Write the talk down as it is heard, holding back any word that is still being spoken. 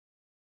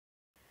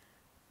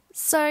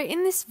So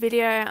in this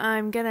video,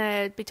 I'm going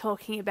to be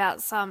talking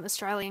about some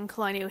Australian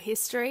colonial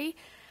history,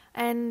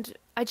 and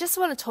I just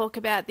want to talk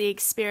about the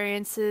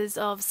experiences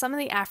of some of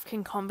the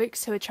African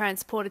convicts who were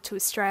transported to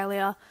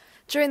Australia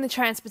during the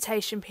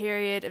transportation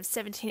period of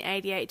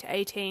 1788 to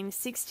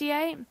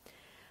 1868.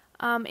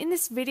 In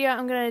this video,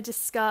 I'm going to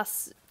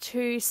discuss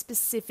two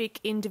specific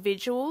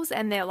individuals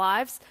and their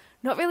lives,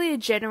 not really a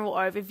general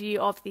overview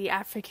of the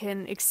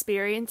African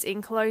experience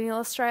in colonial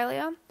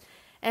Australia.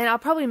 And I'll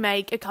probably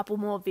make a couple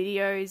more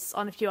videos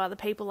on a few other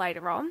people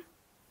later on.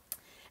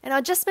 And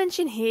I'll just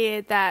mention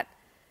here that,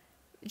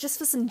 just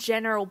for some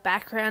general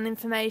background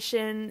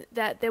information,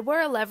 that there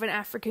were 11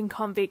 African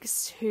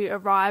convicts who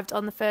arrived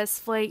on the First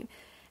Fleet,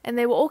 and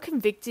they were all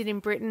convicted in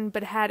Britain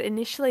but had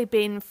initially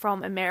been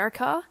from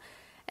America.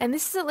 And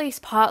this is at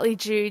least partly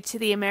due to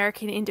the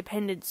American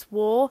Independence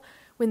War,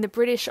 when the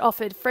British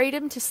offered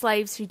freedom to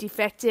slaves who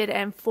defected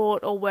and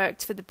fought or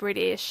worked for the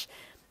British.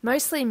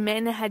 Mostly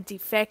men had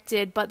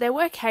defected, but there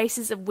were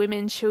cases of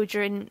women,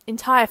 children,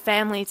 entire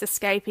families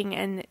escaping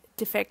and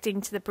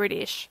defecting to the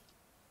British.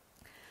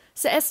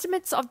 So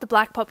estimates of the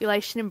black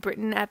population in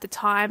Britain at the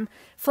time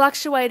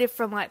fluctuated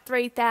from like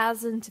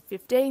 3,000 to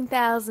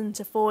 15,000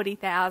 to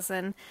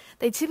 40,000.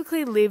 They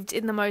typically lived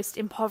in the most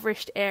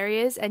impoverished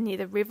areas and near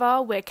the river,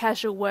 where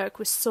casual work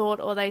was sought,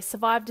 or they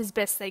survived as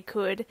best they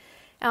could.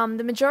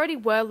 The majority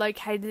were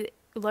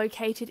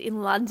located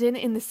in London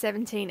in the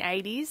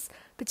 1780s,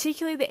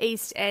 particularly the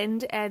East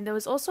End, and there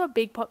was also a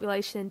big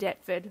population in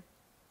Deptford.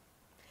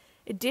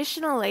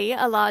 Additionally,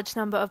 a large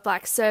number of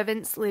black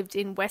servants lived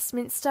in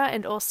Westminster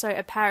and also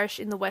a parish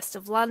in the west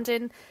of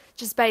London,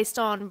 just based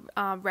on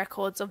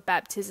records of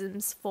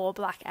baptisms for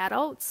black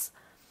adults.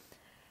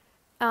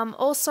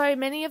 Also,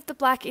 many of the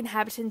black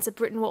inhabitants of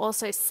Britain were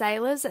also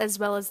sailors, as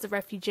well as the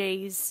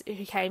refugees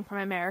who came from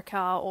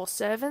America or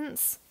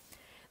servants.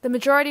 The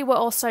majority were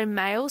also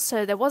male,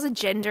 so there was a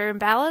gender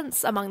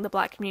imbalance among the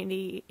black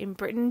community in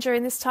Britain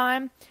during this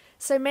time.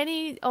 So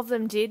many of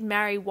them did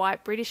marry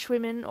white British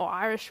women or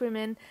Irish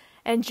women,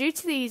 and due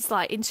to these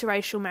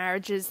interracial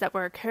marriages that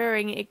were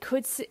occurring, it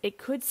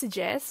could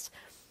suggest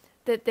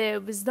that there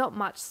was not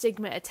much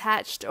stigma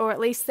attached, or at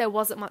least there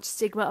wasn't much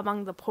stigma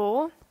among the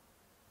poor.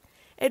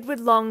 Edward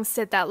Long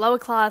said that lower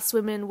class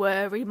women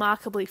were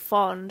remarkably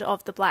fond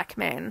of the black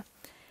men.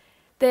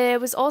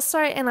 There was also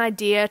an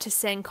idea to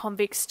send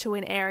convicts to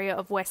an area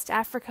of West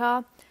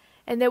Africa,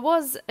 and there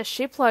was a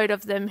shipload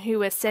of them who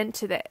were sent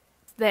to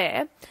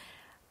there,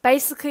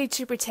 basically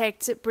to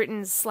protect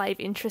Britain's slave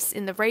interests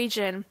in the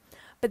region.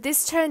 But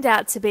this turned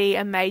out to be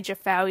a major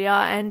failure,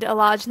 and a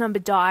large number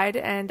died,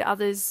 and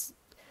others,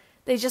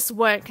 they just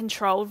weren't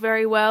controlled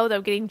very well. They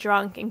were getting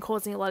drunk and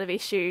causing a lot of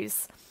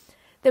issues.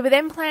 There were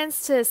then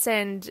plans to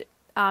send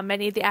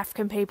many of the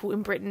African people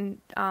in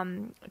Britain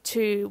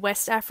to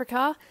West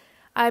Africa.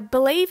 I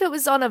believe it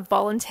was on a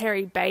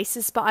voluntary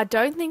basis, but I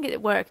don't think it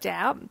worked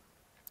out.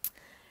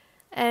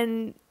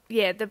 And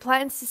yeah, the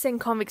plans to send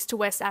convicts to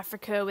West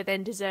Africa were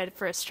then deserted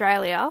for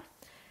Australia.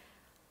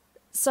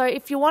 So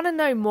if you want to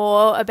know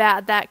more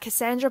about that,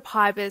 Cassandra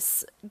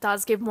Pybus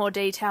does give more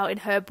detail in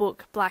her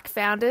book, Black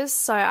Founders,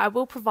 so I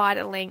will provide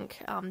a link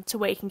to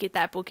where you can get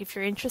that book if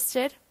you're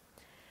interested.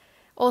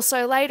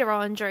 Also, later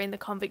on during the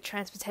convict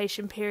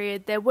transportation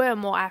period, there were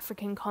more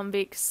African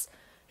convicts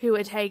who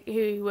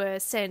were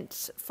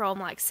sent from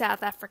like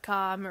South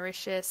Africa,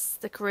 Mauritius,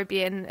 the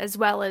Caribbean, as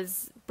well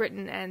as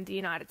Britain and the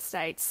United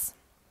States.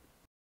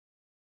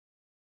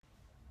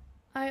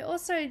 I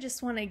also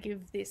just want to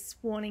give this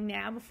warning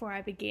now before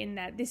I begin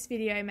that this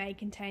video may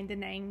contain the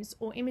names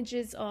or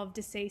images of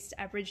deceased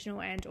Aboriginal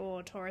and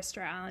or Torres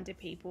Strait Islander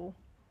people.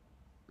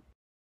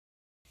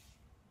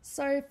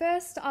 So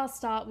first I'll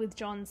start with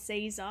John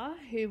Caesar,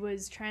 who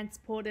was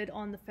transported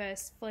on the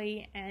First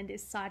Fleet and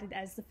is cited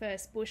as the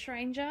first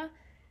bushranger.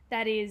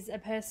 That is a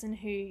person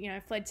who,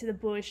 fled to the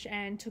bush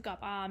and took up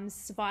arms,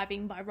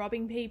 surviving by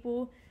robbing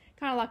people,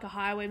 kind of like a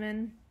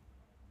highwayman.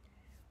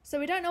 So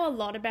we don't know a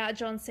lot about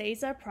John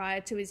Caesar prior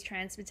to his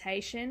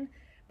transportation,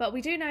 but we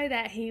do know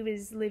that he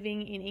was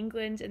living in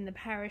England in the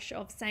parish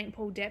of St.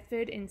 Paul,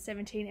 Deptford in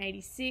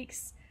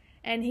 1786,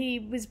 and he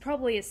was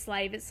probably a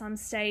slave at some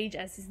stage,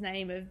 as his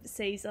name of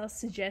Caesar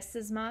suggests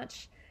as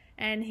much,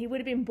 and he would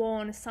have been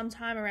born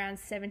sometime around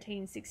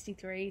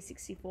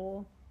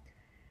 1763-64.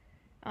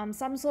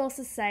 Some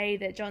sources say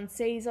that John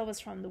Caesar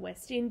was from the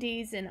West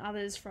Indies and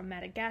others from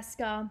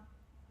Madagascar,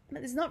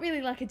 but there's not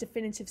really like a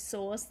definitive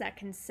source that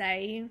can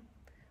say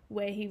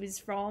where he was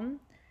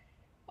from.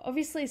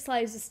 Obviously,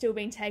 slaves are still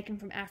being taken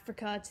from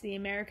Africa to the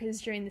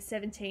Americas during the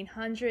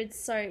 1700s,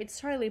 so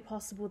it's totally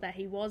possible that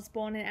he was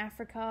born in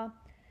Africa.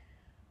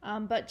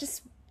 But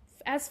just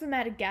as for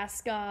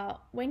Madagascar,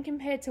 when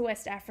compared to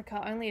West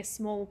Africa, only a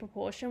small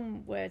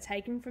proportion were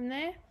taken from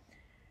there.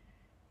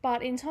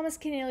 But in Thomas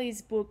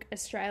Keneally's book,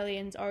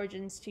 Australians'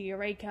 Origins to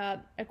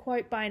Eureka, a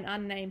quote by an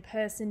unnamed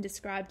person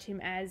described him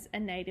as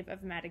a native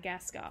of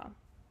Madagascar.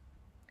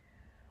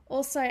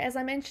 Also, as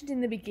I mentioned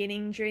in the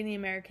beginning, during the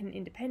American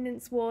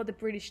Independence War, the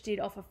British did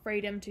offer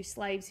freedom to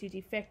slaves who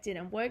defected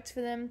and worked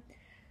for them.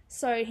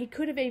 So he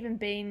could have even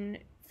been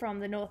from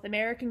the North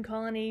American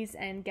colonies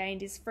and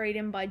gained his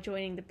freedom by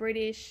joining the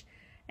British.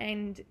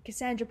 And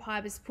Cassandra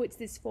Pybus puts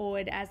this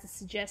forward as a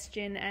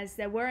suggestion, as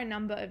there were a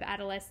number of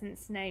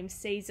adolescents named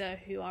Caesar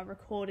who are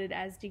recorded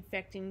as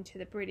defecting to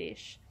the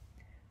British.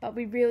 But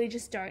we really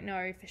just don't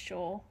know for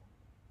sure.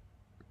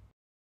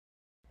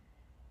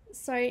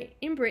 So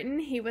in Britain,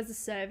 he was a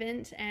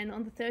servant, and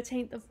on the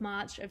 13th of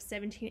March of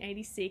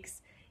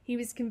 1786, he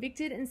was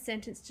convicted and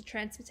sentenced to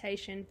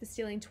transportation for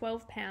stealing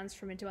 £12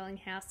 from a dwelling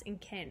house in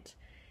Kent.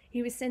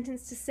 He was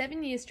sentenced to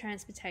 7 years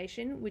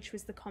transportation, which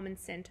was the common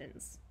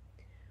sentence.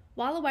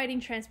 While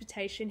awaiting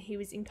transportation, he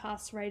was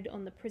incarcerated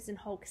on the prison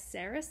hulk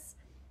Ceres.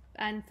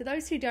 And for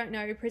those who don't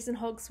know, prison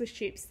hulks were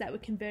ships that were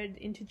converted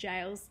into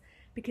jails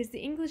because the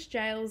English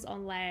jails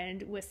on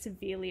land were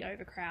severely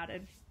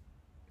overcrowded.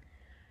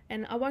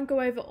 And I won't go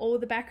over all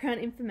the background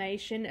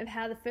information of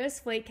how the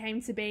First Fleet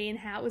came to be and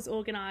how it was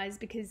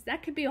organised, because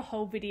that could be a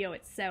whole video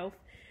itself.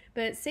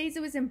 But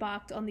Caesar was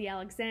embarked on the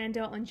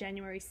Alexander on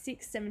January 6,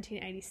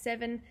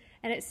 1787,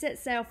 and it set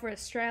sail for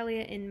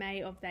Australia in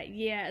May of that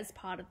year as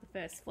part of the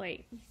First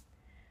Fleet.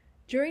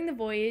 During the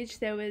voyage,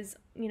 there was,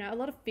 a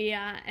lot of fear,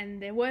 and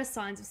there were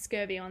signs of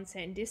scurvy,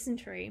 onset, and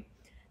dysentery.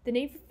 The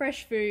need for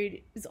fresh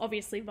food was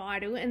obviously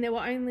vital, and they were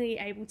only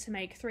able to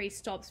make 3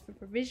 stops for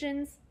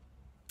provisions: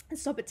 a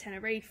stop at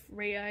Tenerife,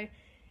 Rio,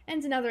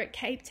 and another at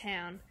Cape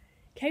Town.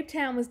 Cape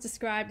Town was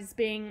described as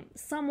being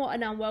somewhat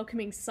an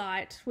unwelcoming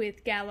sight,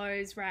 with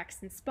gallows, racks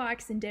and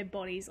spikes and dead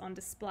bodies on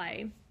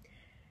display.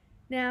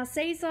 Now,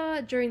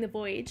 Caesar, during the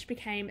voyage,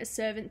 became a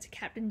servant to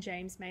Captain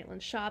James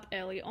Maitland Sharp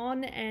early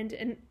on,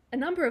 and a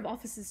number of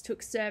officers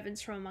took servants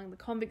from among the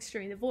convicts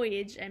during the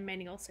voyage, and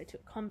many also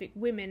took convict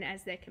women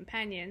as their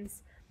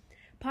companions.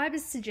 Pybus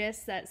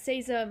suggests that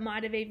Caesar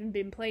might have even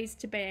been pleased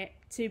to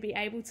be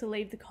able to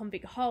leave the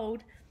convict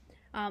hold,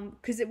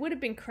 because it would have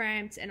been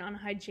cramped and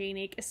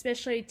unhygienic,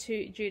 especially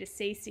due to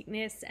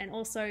seasickness, and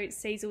also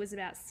Caesar was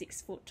about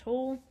 6 foot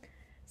tall,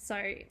 so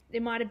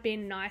it might have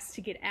been nice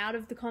to get out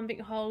of the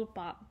convict hold,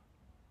 but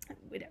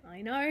we don't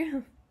really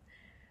know.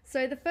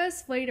 So the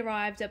First Fleet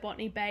arrived at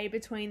Botany Bay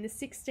between the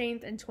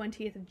 16th and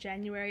 20th of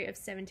January of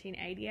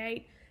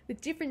 1788,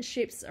 with different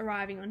ships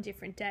arriving on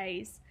different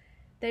days.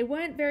 They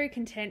weren't very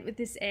content with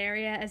this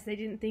area, as they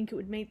didn't think it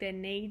would meet their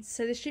needs,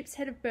 so the ships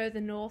headed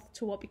further north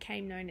to what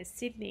became known as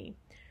Sydney.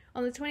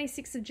 On the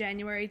 26th of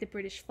January, the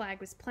British flag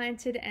was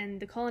planted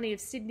and the colony of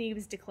Sydney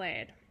was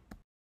declared.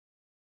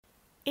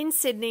 In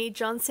Sydney,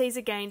 John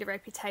Caesar gained a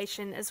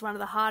reputation as one of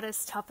the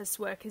hardest, toughest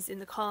workers in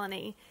the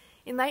colony.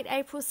 In late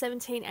April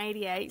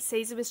 1788,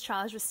 Caesar was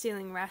charged with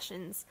stealing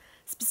rations,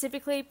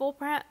 specifically 4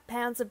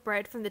 pounds of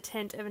bread from the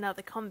tent of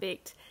another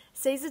convict.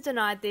 Caesar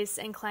denied this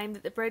and claimed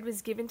that the bread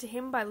was given to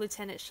him by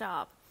Lieutenant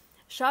Sharp.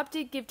 Sharp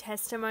did give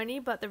testimony,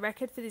 but the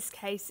record for this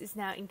case is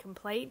now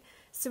incomplete,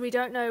 so we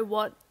don't know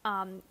what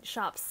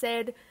Sharp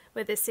said,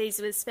 whether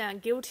Caesar was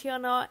found guilty or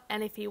not,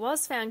 and if he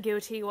was found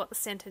guilty, what the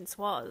sentence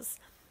was.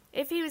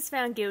 If he was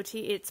found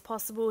guilty, it's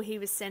possible he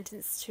was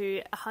sentenced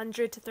to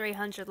 100 to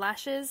 300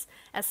 lashes,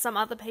 as some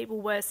other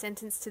people were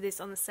sentenced to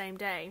this on the same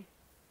day.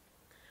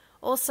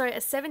 Also, a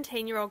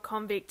 17-year-old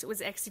convict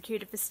was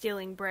executed for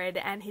stealing bread,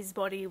 and his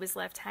body was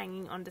left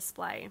hanging on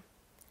display.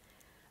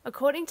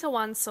 According to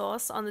one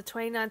source, on the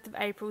 29th of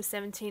April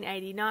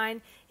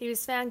 1789, he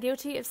was found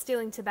guilty of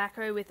stealing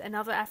tobacco with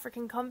another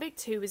African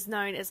convict who was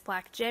known as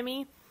Black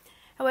Jemmy.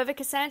 However,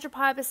 Cassandra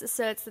Pybus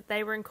asserts that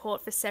they were in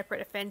court for separate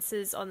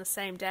offences on the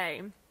same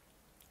day.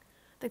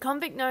 The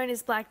convict known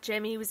as Black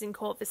Jemmy was in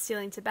court for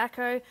stealing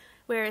tobacco,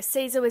 whereas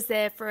Caesar was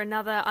there for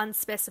another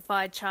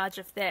unspecified charge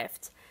of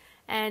theft,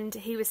 and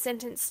he was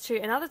sentenced to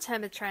another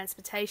term of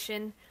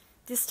transportation.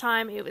 This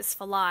time it was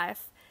for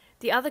life.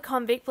 The other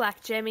convict,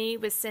 Black Jemmy,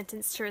 was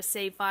sentenced to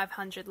receive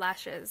 500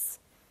 lashes.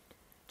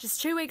 Just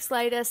 2 weeks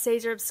later,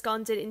 Caesar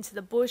absconded into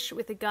the bush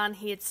with a gun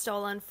he had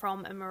stolen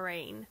from a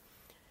marine.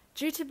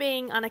 Due to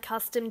being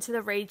unaccustomed to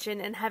the region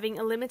and having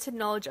a limited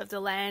knowledge of the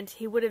land,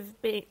 he would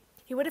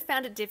have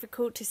found it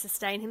difficult to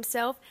sustain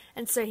himself,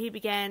 and so he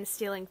began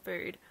stealing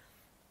food.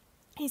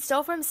 He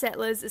stole from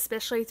settlers,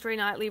 especially through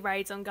nightly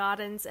raids on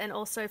gardens, and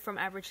also from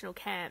Aboriginal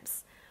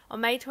camps. On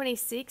May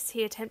 26,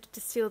 he attempted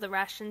to steal the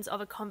rations of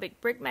a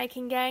convict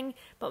brickmaking gang,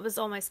 but was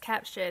almost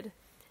captured.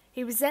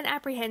 He was then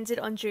apprehended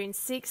on June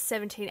 6,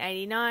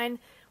 1789,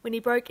 when he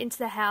broke into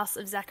the house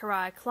of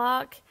Zachariah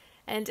Clark,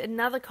 and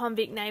another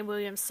convict named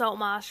William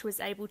Saltmarsh was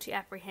able to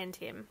apprehend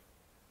him.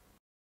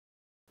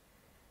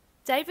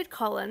 David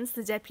Collins,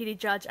 the deputy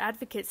judge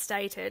advocate,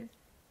 stated,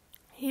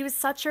 "He was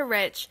such a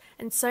wretch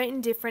and so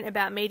indifferent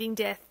about meeting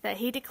death that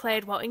he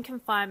declared while in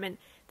confinement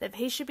that if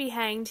he should be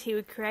hanged he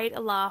would create a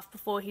laugh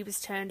before he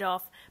was turned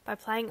off by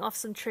playing off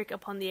some trick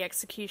upon the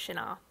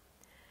executioner."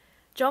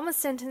 John was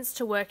sentenced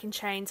to work in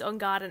chains on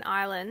Garden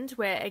Island,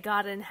 where a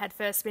garden had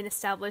first been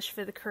established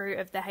for the crew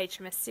of the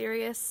HMS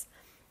Sirius.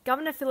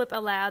 Governor Phillip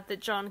allowed that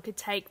John could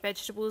take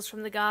vegetables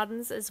from the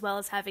gardens as well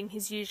as having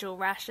his usual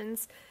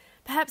rations,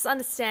 perhaps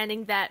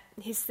understanding that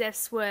his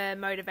thefts were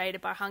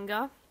motivated by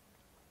hunger.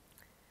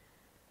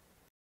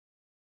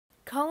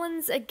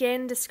 Collins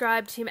again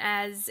described him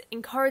as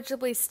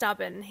incorrigibly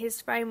stubborn.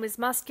 His frame was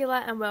muscular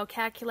and well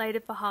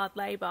calculated for hard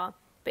labour,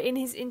 but in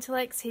his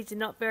intellects he did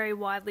not very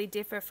widely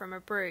differ from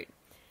a brute.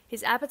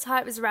 His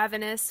appetite was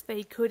ravenous, for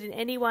he could in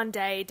any one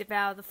day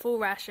devour the full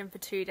ration for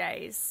 2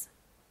 days.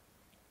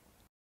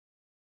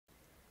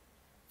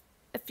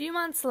 A few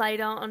months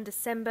later, on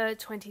December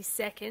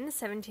 22nd,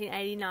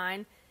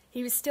 1789,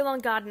 he was still on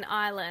Garden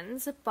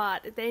Island,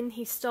 but then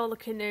he stole a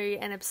canoe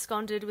and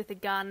absconded with a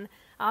gun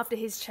after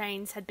his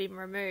chains had been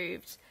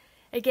removed.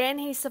 Again,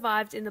 he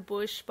survived in the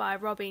bush by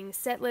robbing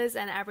settlers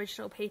and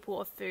Aboriginal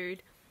people of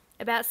food.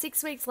 About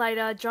 6 weeks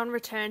later, John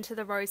returned to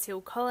the Rose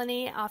Hill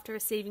colony after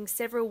receiving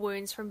several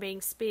wounds from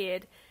being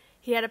speared.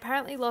 He had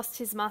apparently lost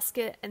his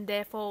musket and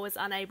therefore was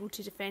unable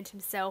to defend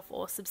himself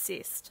or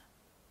subsist.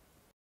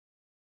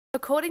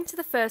 According to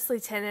the first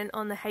lieutenant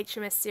on the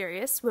HMS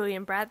Sirius,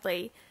 William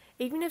Bradley,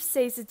 even if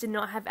Caesar did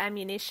not have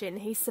ammunition,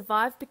 he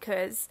survived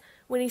because,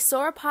 when he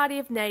saw a party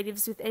of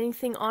natives with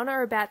anything on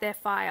or about their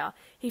fire,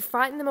 he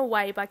frightened them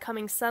away by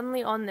coming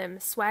suddenly on them,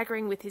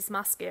 swaggering with his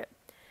musket.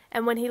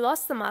 And when he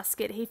lost the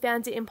musket, he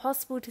found it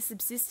impossible to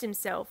subsist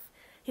himself.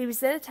 He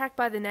was then attacked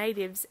by the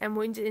natives and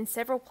wounded in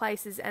several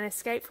places and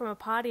escaped from a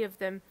party of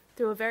them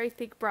through a very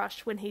thick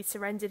brush when he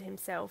surrendered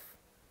himself.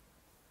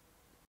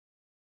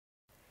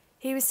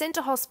 He was sent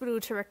to hospital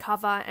to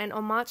recover, and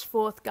on March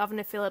 4th,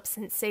 Governor Phillip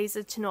sent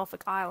Caesar to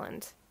Norfolk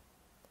Island.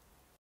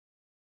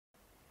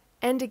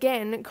 And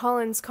again,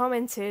 Collins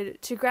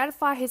commented, to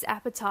gratify his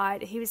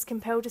appetite, he was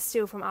compelled to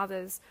steal from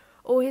others.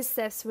 All his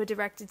thefts were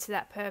directed to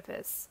that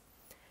purpose.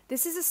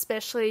 This is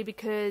especially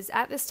because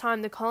at this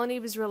time the colony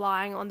was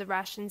relying on the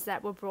rations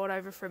that were brought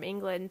over from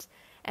England,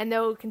 and they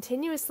were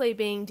continuously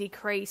being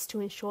decreased to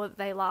ensure that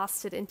they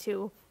lasted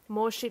until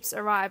more ships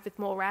arrived with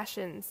more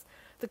rations.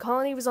 The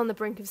colony was on the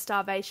brink of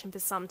starvation for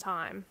some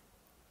time.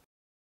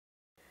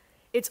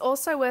 It's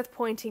also worth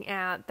pointing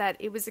out that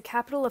it was a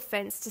capital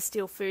offence to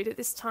steal food at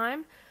this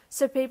time,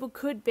 so people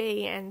could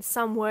be, and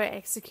some were,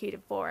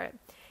 executed for it.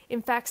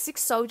 In fact,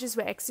 6 soldiers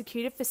were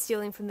executed for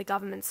stealing from the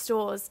government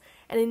stores,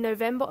 and in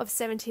November of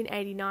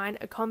 1789,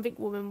 a convict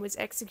woman was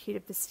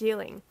executed for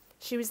stealing.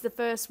 She was the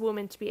first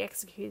woman to be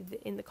executed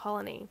in the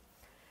colony.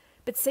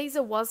 But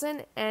Caesar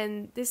wasn't,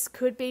 and this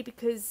could be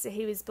because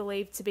he was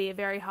believed to be a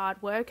very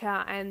hard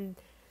worker, and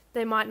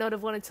they might not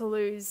have wanted to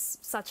lose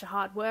such a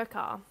hard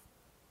worker.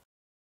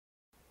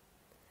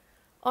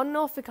 On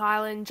Norfolk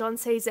Island, John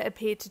Caesar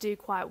appeared to do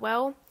quite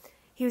well.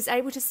 He was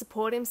able to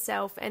support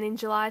himself, and in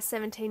July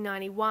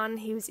 1791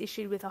 he was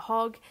issued with a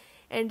hog,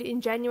 and in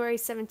January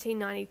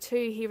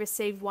 1792 he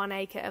received 1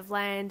 acre of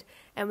land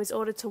and was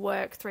ordered to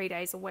work 3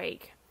 days a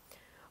week.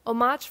 On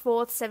March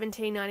 4th,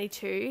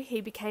 1792,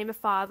 he became a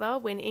father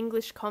when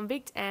English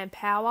convict Anne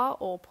Power,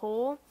 or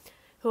Paul,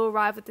 who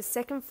arrived with the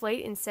Second Fleet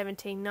in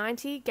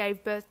 1790,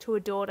 gave birth to a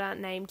daughter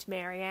named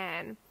Mary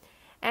Ann.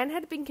 Anne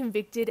had been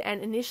convicted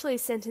and initially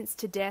sentenced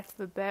to death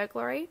for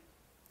burglary,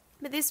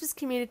 but this was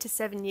commuted to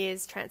 7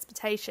 years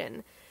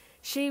transportation.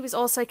 She was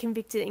also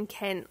convicted in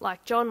Kent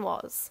like John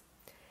was.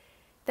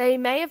 They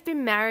may have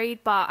been married,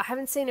 but I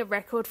haven't seen a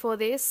record for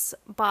this,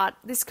 but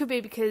this could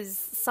be because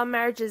some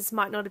marriages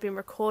might not have been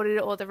recorded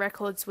or the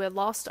records were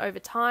lost over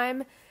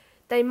time.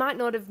 They might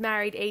not have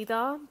married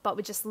either, but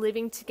were just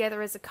living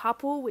together as a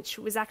couple, which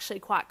was actually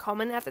quite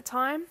common at the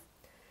time.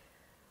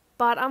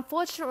 But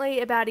unfortunately,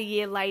 about a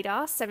year later,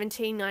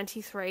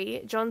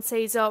 1793, John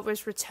Caesar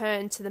was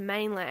returned to the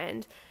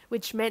mainland,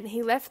 which meant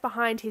he left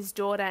behind his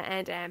daughter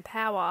and Anne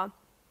Power.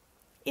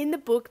 In the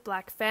book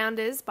Black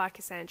Founders by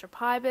Cassandra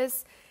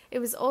Pybus, it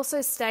was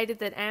also stated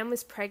that Anne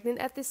was pregnant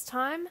at this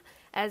time,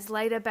 as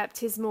later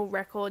baptismal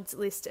records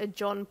list a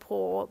John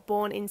Poor,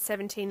 born in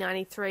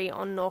 1793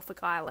 on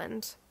Norfolk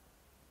Island.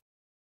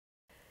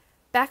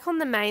 Back on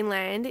the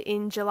mainland,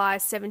 in July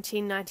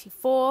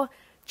 1794,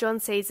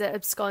 John Caesar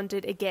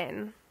absconded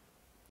again.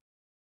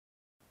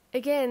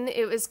 Again,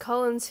 it was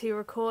Collins who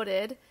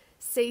recorded,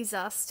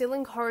 Caesar, still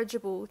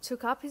incorrigible,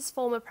 took up his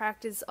former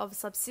practice of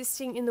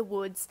subsisting in the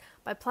woods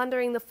by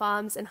plundering the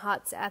farms and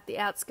huts at the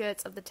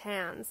outskirts of the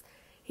towns.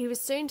 He was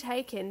soon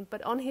taken,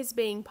 but on his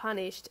being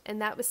punished,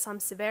 and that with some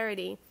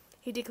severity,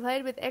 he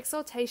declared with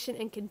exultation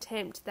and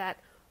contempt that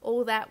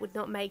all that would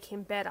not make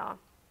him better.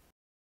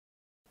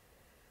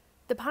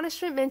 The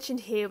punishment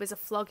mentioned here was a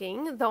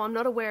flogging, though I'm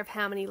not aware of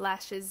how many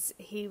lashes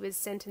he was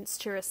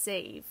sentenced to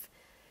receive.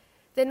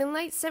 Then in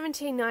late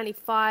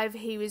 1795,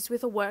 he was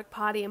with a work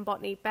party in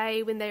Botany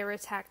Bay when they were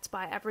attacked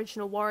by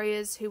Aboriginal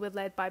warriors who were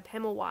led by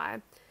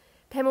Pemulwuy.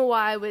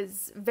 Pemulwuy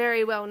was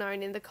very well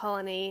known in the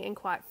colony and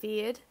quite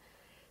feared.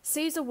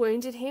 Caesar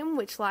wounded him,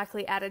 which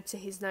likely added to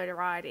his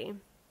notoriety.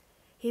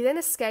 He then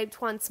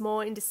escaped once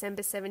more in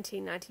December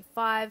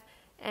 1795,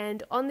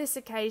 and on this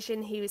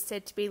occasion he was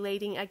said to be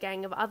leading a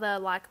gang of other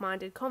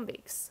like-minded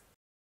convicts.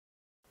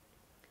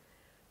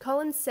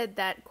 Collins said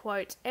that,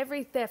 quote,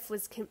 every theft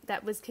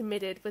that was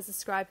committed was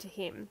ascribed to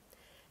him,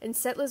 and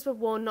settlers were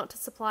warned not to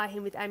supply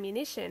him with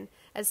ammunition,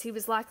 as he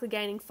was likely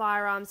gaining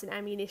firearms and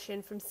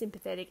ammunition from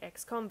sympathetic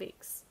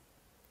ex-convicts.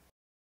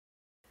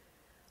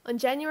 On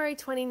January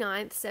 29,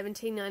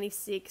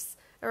 1796,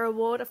 A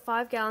reward of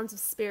 5 gallons of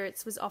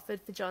spirits was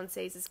offered for John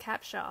Caesar's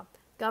capture.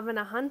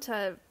 Governor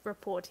Hunter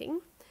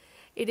reporting,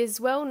 "It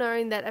is well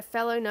known that a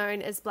fellow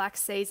known as Black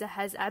Caesar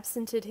has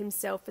absented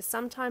himself for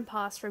some time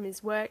past from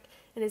his work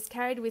and has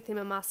carried with him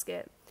a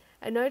musket.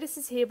 A notice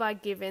is hereby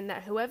given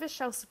that whoever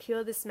shall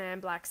secure this man,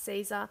 Black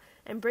Caesar,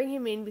 and bring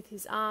him in with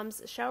his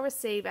arms, shall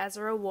receive as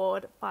a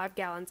reward 5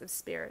 gallons of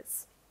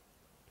spirits."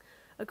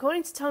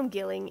 According to Tom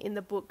Gilling in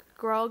the book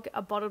Grog,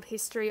 A Bottled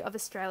History of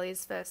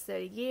Australia's First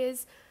 30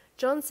 Years,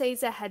 John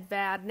Caesar had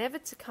vowed never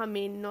to come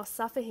in nor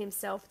suffer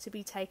himself to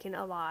be taken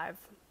alive.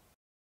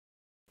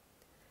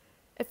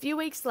 A few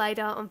weeks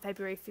later, on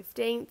February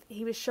 15th,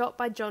 he was shot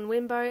by John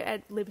Wimbo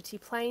at Liberty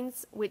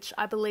Plains, which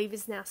I believe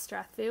is now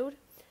Strathfield.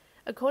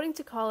 According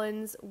to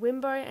Collins,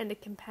 Wimbo and a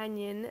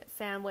companion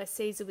found where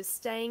Caesar was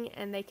staying,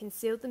 and they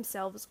concealed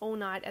themselves all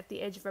night at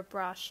the edge of a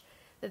brush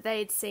that they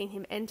had seen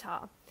him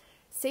enter.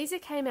 Caesar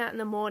came out in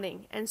the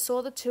morning and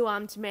saw the 2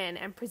 armed men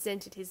and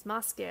presented his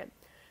musket,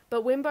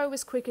 but Wimbo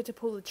was quicker to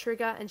pull the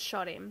trigger and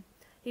shot him.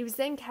 He was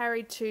then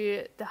carried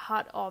to the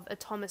hut of a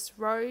Thomas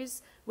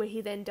Rose, where he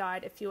then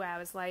died a few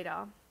hours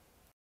later.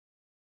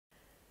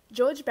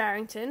 George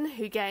Barrington,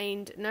 who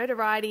gained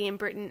notoriety in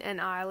Britain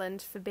and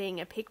Ireland for being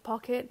a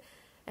pickpocket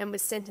and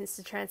was sentenced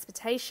to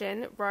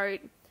transportation,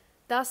 wrote,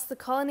 "Thus the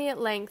colony at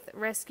length,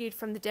 rescued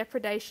from the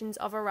depredations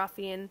of a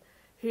ruffian,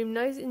 whom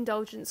no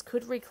indulgence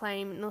could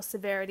reclaim nor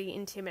severity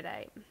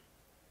intimidate."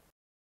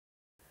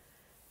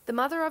 The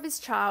mother of his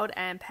child,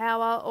 Anne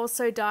Power,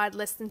 also died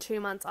less than 2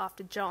 months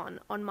after John,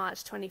 on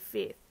March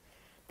 25th.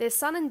 Their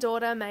son and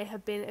daughter may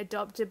have been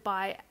adopted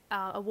by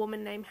a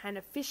woman named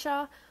Hannah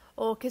Fisher,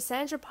 or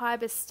Cassandra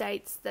Pybus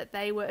states that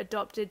they were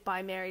adopted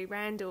by Mary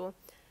Randall.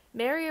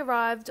 Mary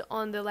arrived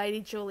on the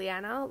Lady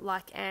Juliana,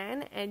 like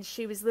Anne, and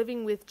she was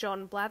living with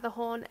John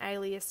Blatherhorn,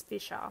 alias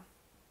Fisher.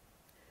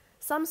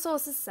 Some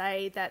sources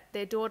say that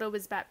their daughter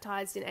was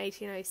baptised in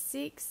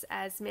 1806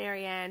 as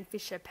Mary Ann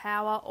Fisher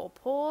Power or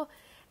Poor,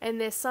 and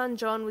their son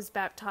John was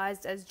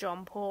baptised as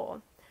John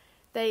Poor.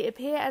 They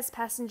appear as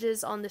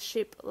passengers on the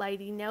ship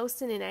Lady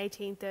Nelson in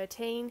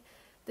 1813.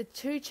 The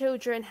 2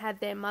 children had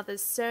their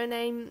mother's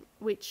surname,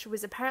 which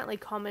was apparently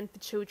common for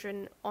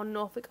children on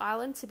Norfolk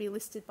Island to be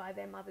listed by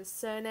their mother's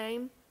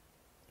surname.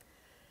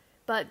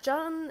 But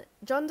John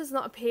does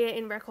not appear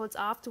in records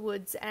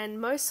afterwards,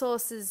 and most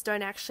sources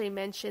don't actually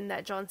mention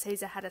that John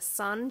Caesar had a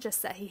son,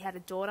 just that he had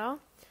a daughter.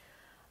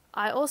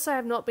 I also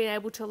have not been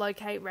able to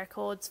locate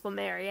records for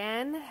Mary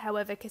Ann.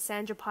 However,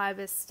 Cassandra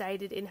Pybus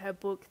stated in her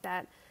book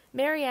that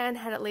Mary Ann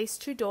had at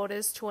least 2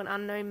 daughters to an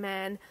unknown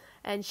man,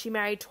 and she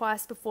married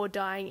twice before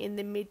dying in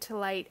the mid to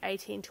late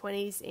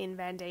 1820s in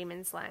Van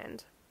Diemen's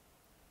Land.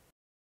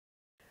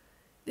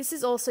 This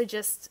is also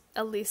just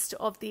a list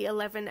of the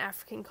 11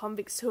 African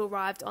convicts who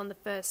arrived on the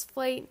First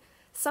Fleet.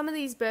 Some of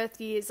these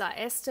birth years are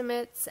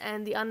estimates,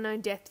 and the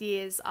unknown death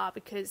years are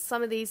because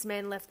some of these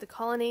men left the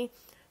colony,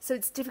 so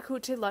it's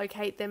difficult to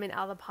locate them in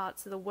other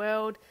parts of the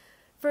world.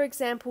 For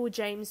example,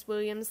 James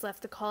Williams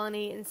left the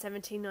colony in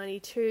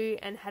 1792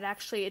 and had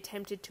actually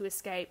attempted to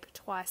escape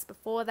twice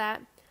before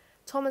that.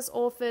 Thomas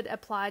Orford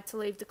applied to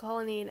leave the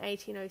colony in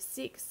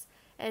 1806,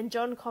 and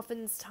John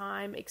Coffin's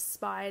time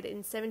expired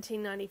in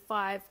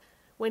 1795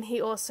 when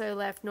he also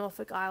left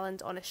Norfolk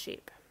Island on a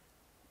ship.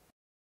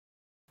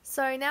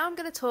 So now I'm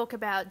going to talk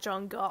about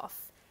John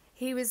Goff.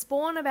 He was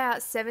born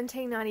about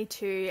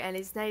 1792 and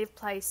his native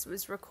place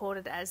was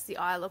recorded as the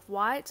Isle of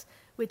Wight,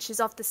 which is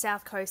off the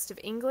south coast of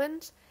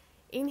England.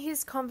 In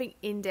his convict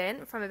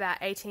indent from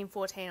about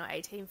 1814 or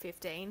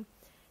 1815,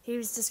 he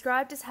was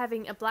described as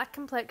having a black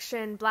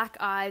complexion, black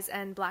eyes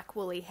and black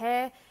woolly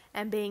hair,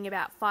 and being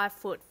about 5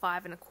 foot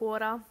 5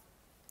 1/4.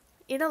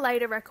 In a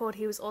later record,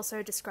 he was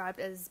also described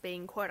as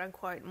being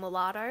quote-unquote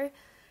mulatto,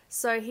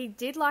 so he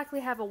did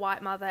likely have a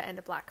white mother and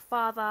a black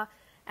father.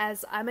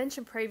 As I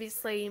mentioned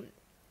previously,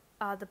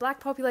 the black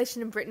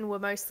population in Britain were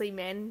mostly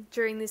men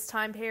during this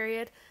time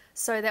period,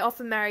 so they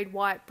often married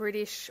white,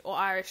 British or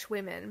Irish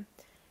women.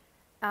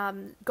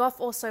 Goff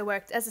also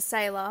worked as a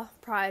sailor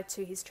prior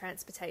to his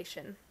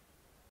transportation.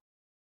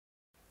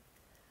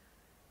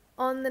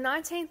 On the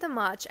 19th of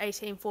March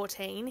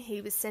 1814, he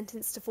was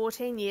sentenced to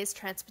 14 years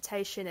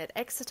transportation at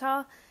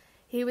Exeter.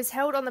 He was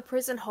held on the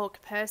prison hulk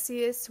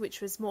Perseus, which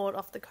was moored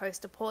off the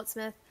coast of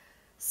Portsmouth.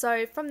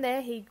 So from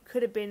there he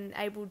could have been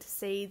able to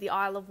see the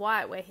Isle of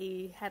Wight where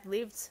he had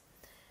lived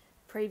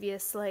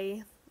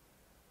previously.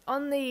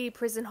 On the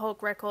prison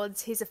hulk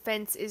records, his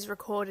offence is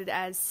recorded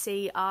as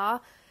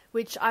CR,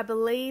 which I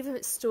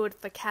believe stood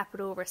for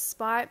capital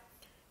respite,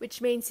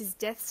 which means his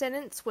death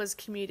sentence was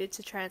commuted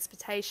to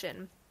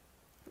transportation.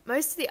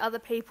 Most of the other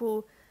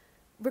people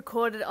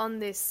recorded on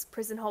this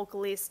prison hulk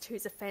list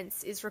whose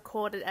offence is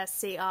recorded as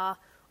CR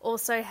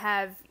also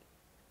have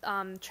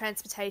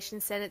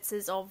transportation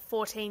sentences of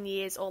 14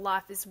 years or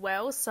life as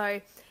well, so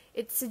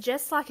it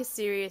suggests like a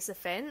serious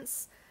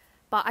offence,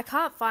 but I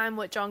can't find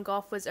what John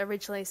Goff was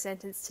originally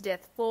sentenced to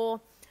death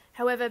for.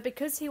 However,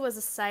 because he was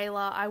a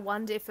sailor, I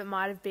wonder if it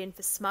might have been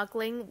for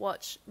smuggling,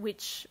 which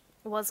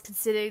was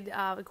considered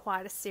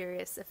quite a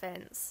serious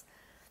offence.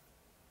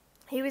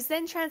 He was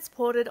then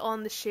transported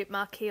on the ship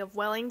Marquis of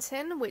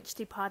Wellington, which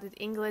departed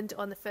England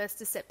on the 1st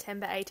of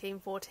September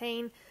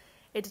 1814.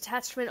 A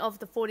detachment of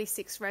the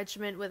 46th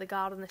Regiment were the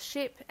guard on the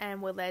ship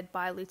and were led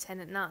by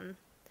Lieutenant Nunn.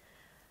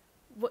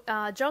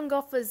 John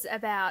Goff was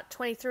about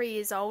 23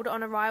 years old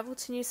on arrival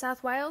to New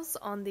South Wales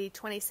on the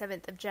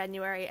 27th of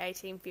January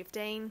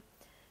 1815.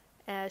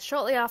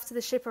 Shortly after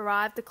the ship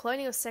arrived, the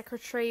Colonial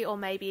Secretary, or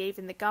maybe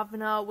even the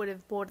Governor, would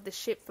have boarded the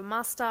ship for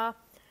muster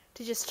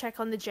to just check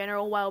on the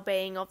general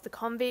well-being of the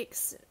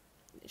convicts,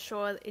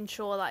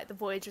 ensure like the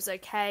voyage was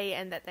okay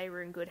and that they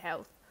were in good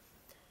health.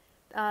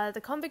 The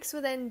convicts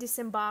were then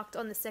disembarked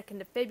on the 2nd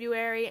of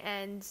February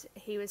and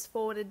he was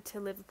forwarded to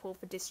Liverpool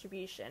for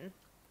distribution.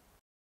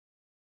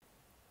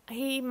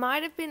 He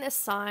might have been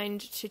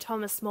assigned to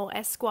Thomas More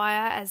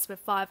Esquire, as were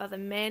 5 other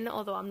men,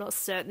 although I'm not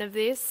certain of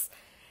this.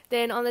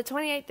 Then on the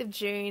 28th of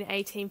June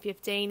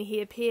 1815,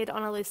 he appeared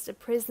on a list of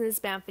prisoners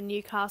bound for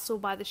Newcastle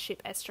by the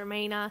ship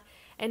Estramina,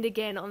 and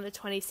again on the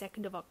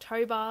 22nd of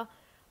October,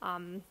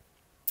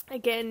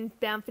 again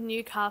bound for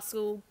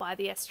Newcastle by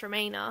the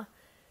Estramina.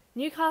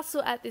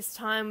 Newcastle at this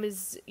time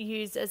was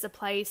used as a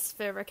place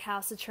for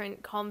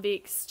recalcitrant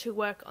convicts to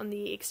work on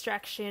the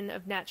extraction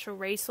of natural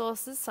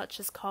resources such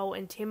as coal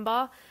and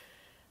timber.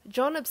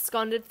 John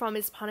absconded from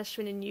his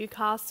punishment in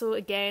Newcastle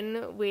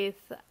again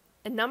with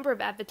a number of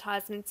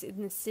advertisements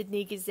in the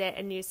Sydney Gazette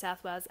and New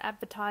South Wales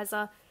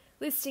Advertiser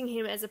listing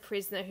him as a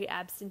prisoner who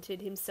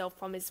absented himself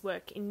from his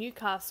work in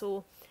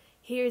Newcastle.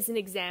 Here is an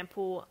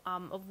example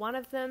of one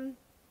of them.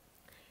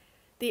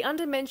 The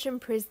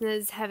undermentioned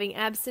prisoners having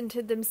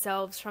absented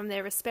themselves from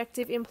their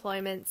respective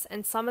employments,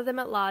 and some of them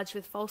at large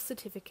with false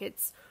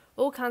certificates,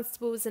 all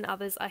constables and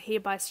others are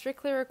hereby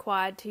strictly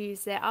required to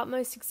use their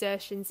utmost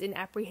exertions in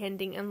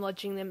apprehending and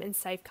lodging them in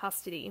safe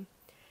custody.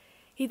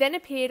 He then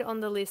appeared on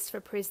the list for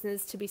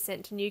prisoners to be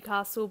sent to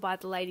Newcastle by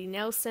the Lady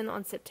Nelson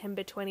on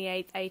September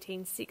 28,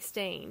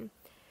 1816.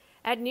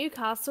 At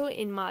Newcastle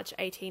in March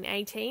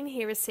 1818,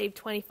 he received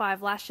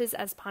 25 lashes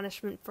as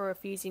punishment for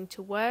refusing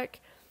to work.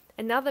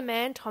 Another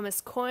man,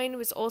 Thomas Coyne,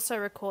 was also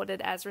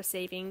recorded as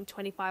receiving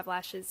 25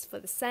 lashes for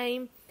the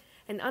same,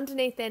 and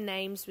underneath their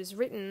names was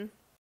written,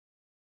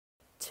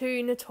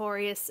 "2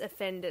 notorious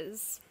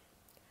offenders."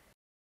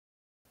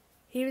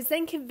 He was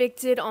then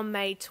convicted on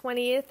May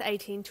 20th,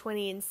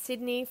 1820 in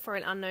Sydney for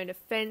an unknown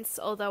offence,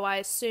 although I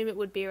assume it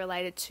would be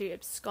related to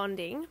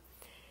absconding.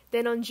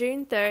 Then on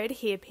June 3rd,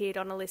 he appeared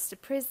on a list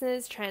of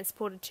prisoners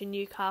transported to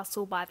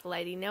Newcastle by the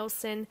Lady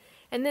Nelson,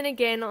 and then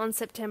again on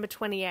September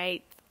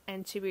 28th,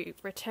 and to be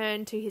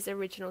returned to his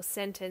original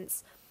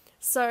sentence.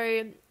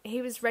 So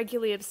he was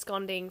regularly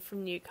absconding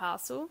from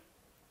Newcastle.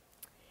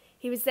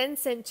 He was then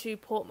sent to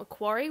Port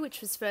Macquarie,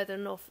 which was further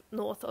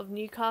north of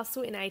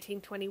Newcastle in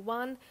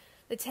 1821.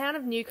 The town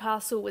of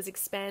Newcastle was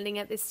expanding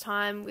at this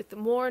time, with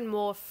more and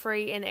more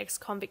free and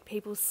ex-convict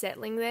people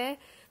settling there.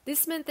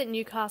 This meant that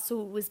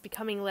Newcastle was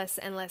becoming less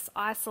and less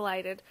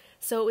isolated,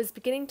 so it was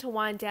beginning to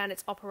wind down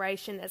its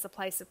operation as a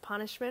place of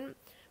punishment,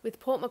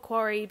 with Port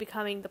Macquarie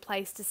becoming the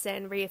place to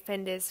send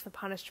reoffenders for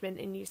punishment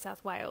in New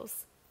South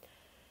Wales.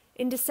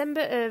 In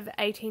December of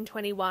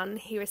 1821,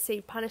 he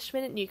received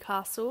punishment at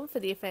Newcastle for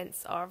the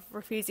offence of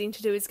refusing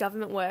to do his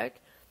government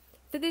work.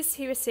 For this,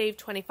 he received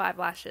 25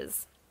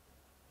 lashes.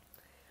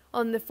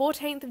 On the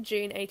 14th of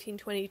June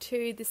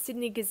 1822, the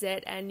Sydney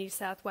Gazette and New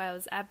South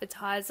Wales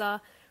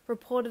Advertiser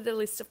reported a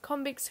list of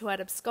convicts who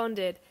had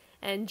absconded,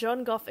 and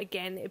John Goff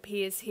again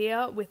appears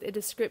here with a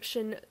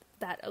description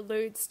that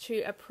alludes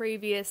to a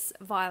previous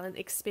violent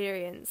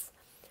experience.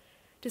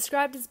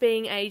 Described as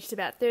being aged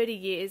about 30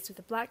 years with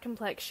a black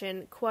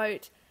complexion,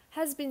 quote,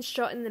 has been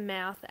shot in the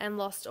mouth and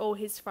lost all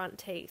his front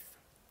teeth.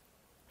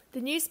 The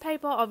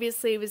newspaper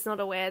obviously was not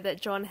aware that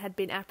John had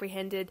been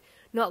apprehended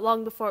not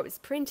long before it was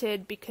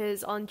printed,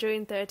 because on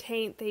June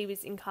 13th he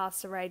was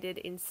incarcerated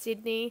in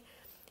Sydney.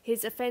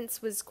 His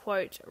offence was,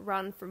 quote,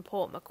 run from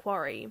Port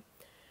Macquarie.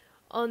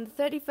 On the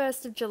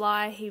 31st of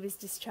July he was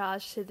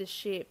discharged to the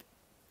ship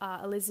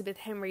Elizabeth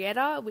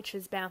Henrietta, which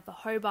was bound for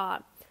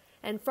Hobart,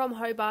 and from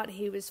Hobart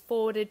he was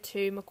forwarded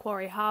to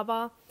Macquarie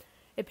Harbour,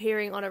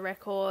 appearing on a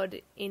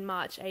record in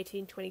March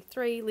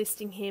 1823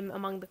 listing him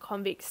among the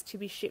convicts to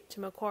be shipped to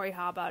Macquarie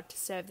Harbour to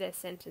serve their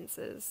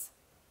sentences.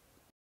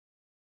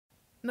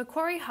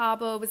 Macquarie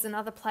Harbour was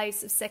another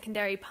place of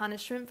secondary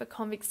punishment for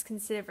convicts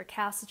considered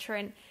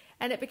recalcitrant,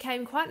 and it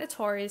became quite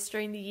notorious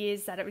during the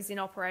years that it was in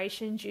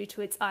operation due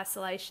to its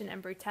isolation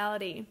and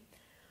brutality.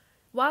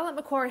 While at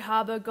Macquarie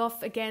Harbour,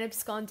 Goff again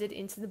absconded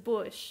into the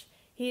bush.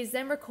 He is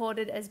then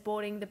recorded as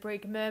boarding the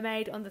brig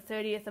Mermaid on the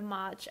 30th of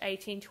March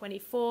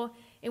 1824,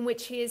 in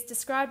which he is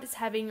described as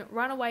having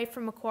run away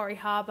from Macquarie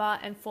Harbour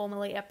and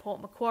formerly at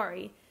Port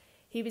Macquarie.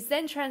 He was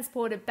then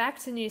transported back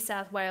to New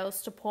South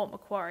Wales to Port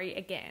Macquarie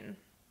again.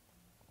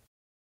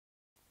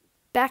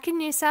 Back in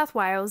New South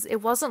Wales,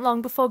 it wasn't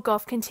long before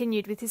Goff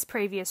continued with his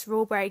previous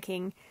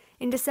rule-breaking.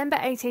 In December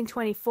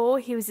 1824,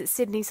 he was at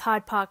Sydney's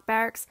Hyde Park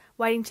Barracks,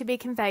 waiting to be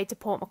conveyed to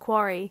Port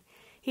Macquarie.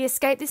 He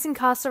escaped this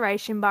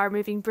incarceration by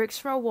removing bricks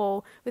from a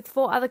wall with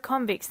 4 other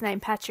convicts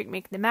named Patrick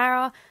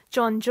McNamara,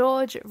 John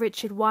George,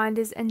 Richard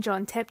Winders and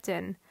John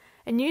Tepton.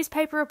 A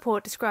newspaper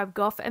report described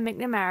Goff and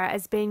McNamara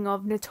as being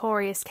of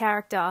notorious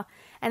character,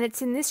 and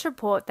it's in this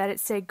report that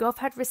it said Goff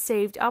had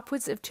received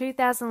upwards of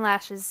 2,000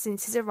 lashes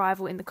since his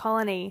arrival in the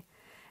colony.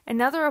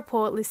 Another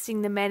report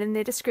listing the men and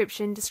their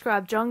description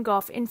described John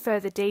Goff in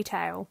further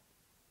detail.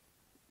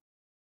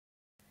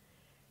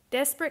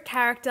 Desperate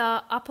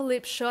character, upper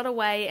lip shot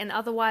away and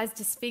otherwise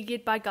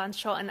disfigured by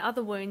gunshot and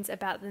other wounds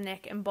about the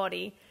neck and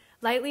body,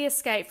 lately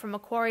escaped from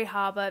Macquarie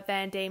Harbour,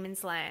 Van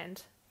Diemen's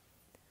Land.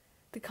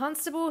 The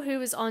constable who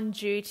was on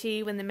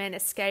duty when the men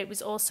escaped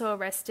was also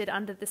arrested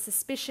under the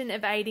suspicion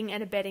of aiding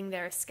and abetting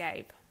their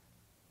escape.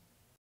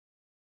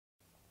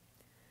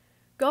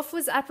 Goff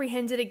was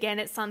apprehended again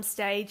at some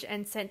stage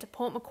and sent to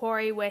Port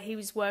Macquarie, where he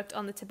was worked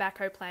on the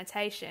tobacco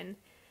plantation.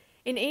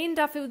 In Ian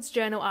Duffield's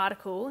journal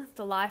article,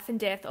 The Life and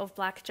Death of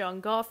Black John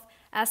Goff,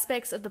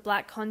 Aspects of the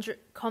Black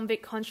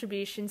Convict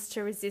Contributions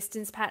to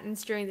Resistance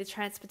Patterns During the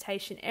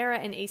Transportation Era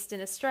in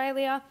Eastern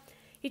Australia,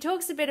 he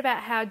talks a bit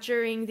about how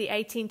during the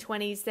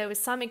 1820s there was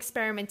some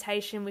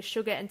experimentation with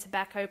sugar and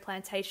tobacco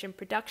plantation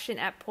production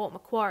at Port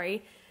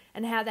Macquarie,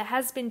 and how there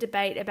has been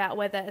debate about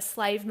whether a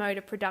slave mode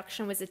of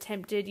production was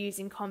attempted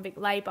using convict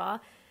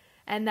labour,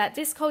 and that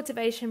this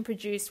cultivation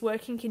produced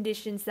working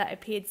conditions that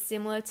appeared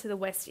similar to the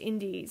West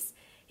Indies.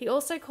 He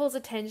also calls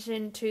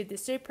attention to the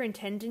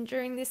superintendent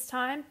during this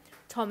time,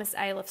 Thomas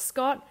Ayliffe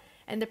Scott,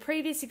 and the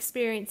previous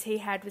experience he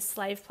had with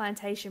slave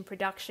plantation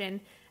production,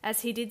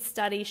 as he did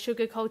study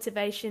sugar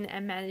cultivation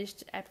and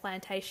managed a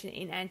plantation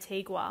in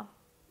Antigua.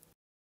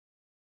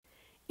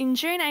 In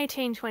June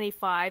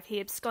 1825, he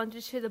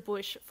absconded to the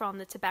bush from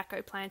the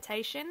tobacco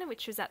plantation,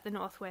 which was at the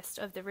northwest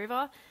of the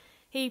river.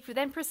 He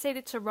then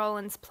proceeded to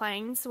Rowlands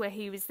Plains, where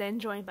he was then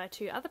joined by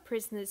two other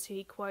prisoners who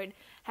he, quote,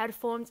 had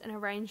formed an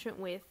arrangement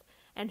with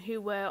and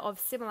who were of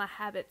similar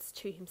habits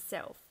to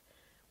himself.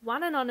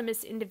 One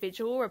anonymous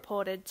individual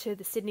reported to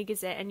the Sydney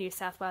Gazette and New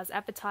South Wales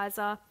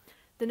Advertiser,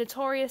 "The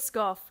notorious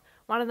Goff,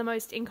 one of the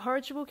most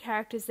incorrigible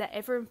characters that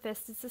ever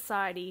infested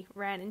society,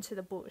 ran into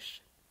the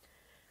bush."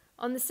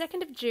 On the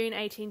 2nd of June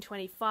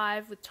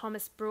 1825, with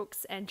Thomas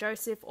Brooks and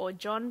Joseph or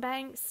John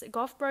Banks,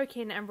 Goff broke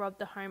in and robbed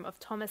the home of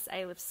Thomas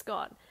Ayliffe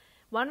Scott.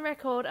 One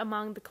record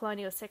among the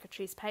Colonial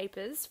Secretary's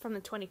papers from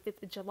the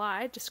 25th of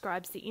July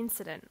describes the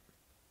incident.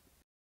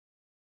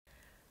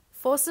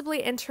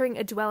 Forcibly entering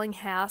a dwelling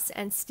house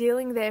and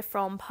stealing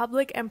therefrom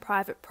public and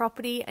private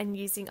property and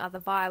using other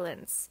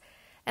violence.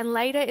 And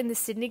later in the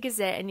Sydney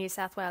Gazette and New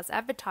South Wales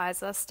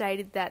Advertiser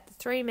stated that the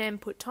three men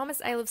put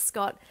Thomas Ayliffe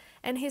Scott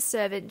and his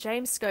servant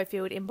James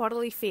Schofield in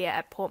bodily fear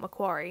at Port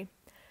Macquarie.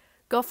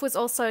 Goff was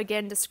also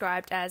again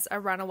described as a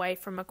runaway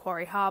from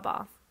Macquarie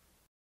Harbour.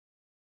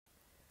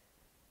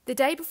 The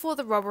day before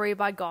the robbery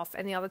by Goff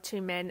and the other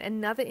two men,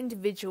 another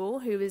individual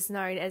who was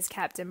known as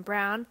Captain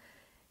Brown,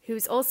 who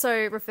was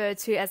also referred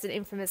to as an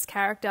infamous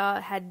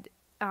character, had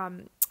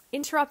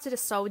interrupted a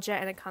soldier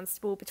and a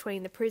constable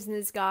between the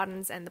prisoners'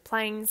 gardens and the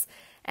plains,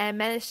 and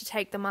managed to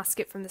take the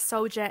musket from the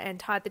soldier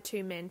and tied the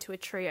two men to a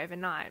tree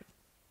overnight.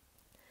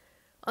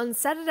 On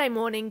Saturday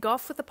morning,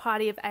 Goff with a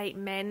party of 8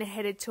 men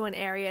headed to an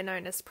area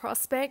known as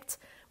Prospect,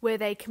 where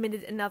they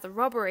committed another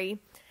robbery.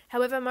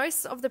 However,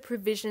 most of the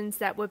provisions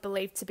that were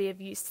believed to be of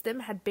use to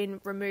them had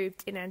been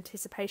removed in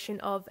anticipation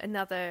of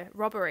another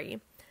robbery.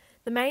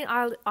 The main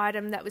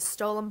item that was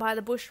stolen by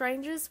the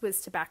Bushrangers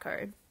was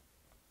tobacco.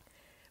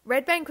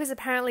 Redbank was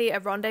apparently a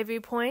rendezvous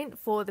point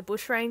for the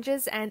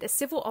Bushrangers, and a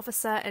civil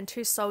officer and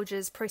 2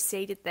 soldiers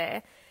proceeded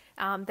there.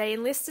 They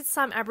enlisted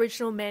some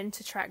Aboriginal men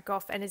to track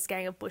Goff and his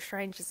gang of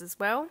Bushrangers as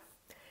well.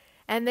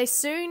 And they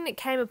soon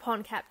came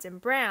upon Captain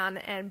Brown,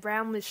 and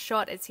Brown was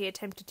shot as he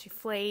attempted to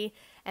flee,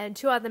 and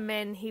 2 other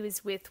men he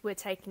was with were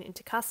taken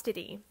into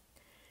custody.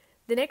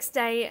 The next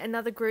day,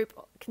 another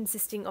group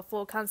consisting of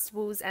 4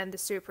 constables and the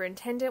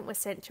superintendent were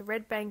sent to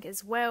Redbank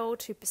as well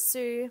to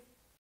pursue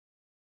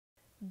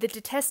the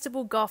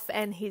detestable Goff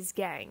and his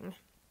gang.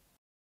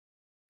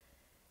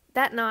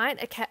 That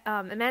night,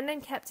 a man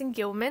named Captain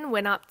Gilman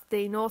went up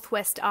the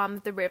northwest arm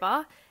of the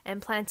river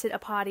and planted a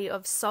party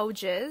of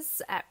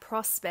soldiers at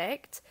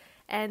Prospect,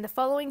 and the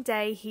following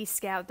day he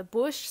scoured the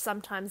bush,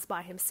 sometimes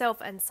by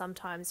himself and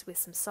sometimes with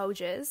some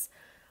soldiers.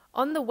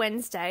 On the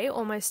Wednesday,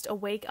 almost a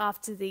week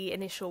after the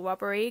initial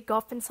robbery,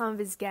 Goff and some of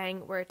his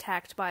gang were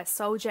attacked by a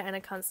soldier and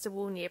a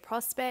constable near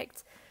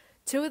Prospect.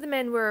 2 of the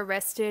men were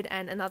arrested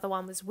and another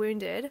one was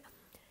wounded.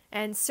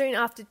 And soon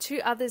after,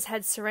 2 others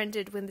had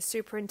surrendered when the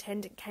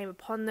superintendent came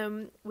upon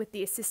them with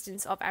the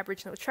assistance of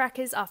Aboriginal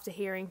trackers after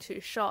hearing 2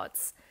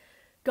 shots.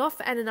 Goff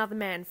and another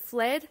man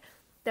fled.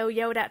 They were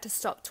yelled at to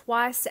stop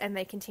twice and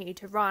they continued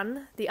to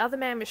run. The other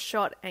man was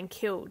shot and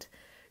killed.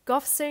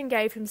 Goff soon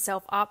gave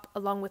himself up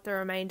along with the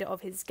remainder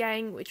of his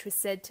gang, which was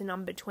said to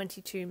number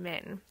 22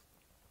 men.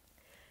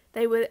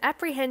 They were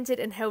apprehended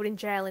and held in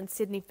jail in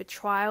Sydney for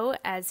trial,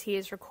 as he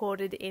is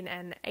recorded in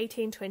an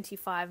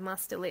 1825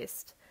 muster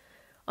list.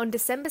 On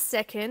December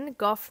 2nd,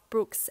 Goff,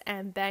 Brooks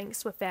and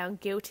Banks were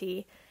found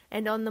guilty,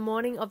 and on the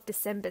morning of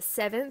December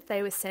 7th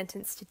they were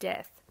sentenced to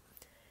death.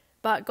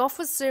 But Goff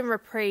was soon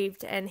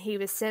reprieved and he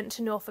was sent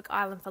to Norfolk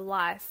Island for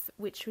life,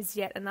 which was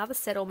yet another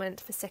settlement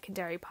for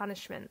secondary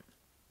punishment.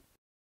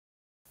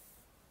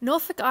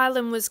 Norfolk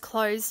Island was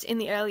closed in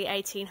the early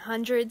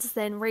 1800s,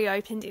 then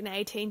reopened in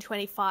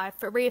 1825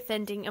 for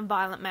reoffending and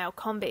violent male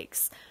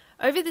convicts.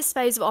 Over this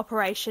phase of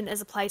operation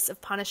as a place of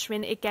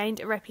punishment, it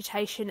gained a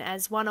reputation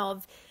as one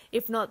of,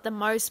 if not the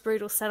most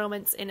brutal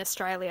settlements in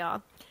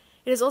Australia.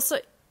 It is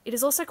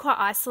also quite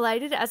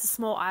isolated as a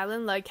small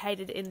island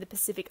located in the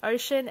Pacific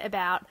Ocean,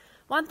 about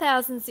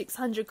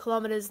 1,600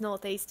 kilometres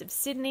northeast of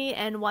Sydney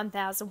and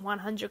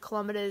 1,100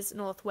 kilometres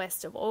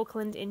northwest of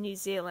Auckland in New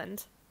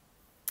Zealand.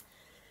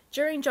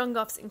 During John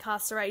Goff's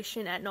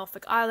incarceration at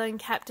Norfolk Island,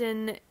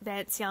 Captain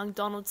Vance Young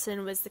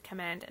Donaldson was the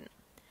commandant.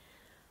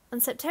 On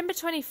September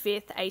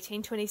 25th,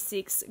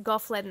 1826,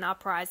 Goff led an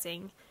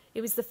uprising.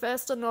 It was the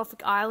first on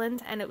Norfolk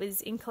Island, and it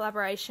was in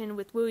collaboration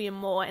with William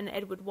Moore and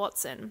Edward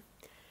Watson.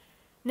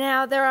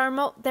 Now, there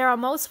are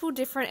multiple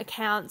different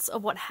accounts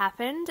of what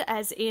happened.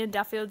 As Ian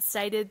Duffield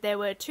stated, there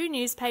were 2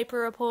 newspaper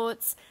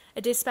reports,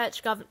 a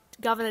dispatch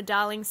Governor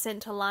Darling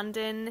sent to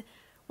London,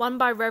 one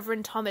by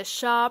Reverend Thomas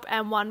Sharp,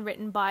 and one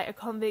written by a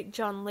convict,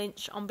 John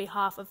Lynch, on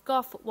behalf of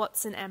Goff,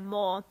 Watson and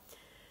Moore.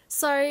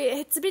 So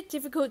it's a bit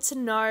difficult to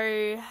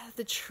know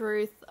the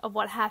truth of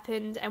what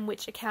happened and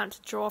which account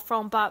to draw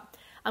from, but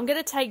I'm going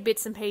to take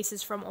bits and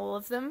pieces from all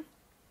of them.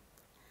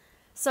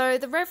 So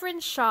the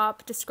Reverend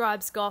Sharp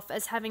describes Goff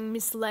as having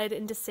misled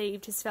and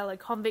deceived his fellow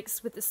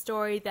convicts with the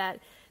story that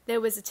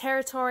there was a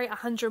territory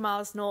 100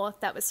 miles north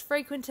that was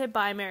frequented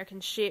by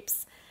American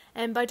ships,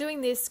 and by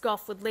doing this,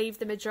 Goff would leave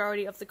the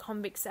majority of the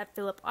convicts at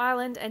Phillip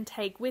Island and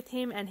take with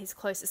him and his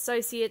close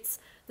associates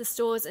the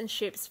stores and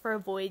ships for a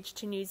voyage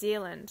to New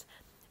Zealand.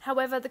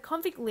 However, the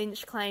convict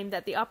Lynch claimed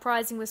that the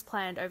uprising was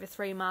planned over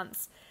 3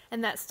 months,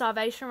 and that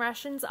starvation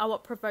rations are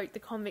what provoked the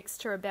convicts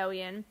to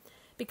rebellion,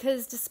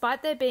 because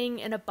despite there being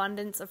an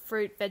abundance of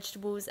fruit,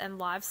 vegetables and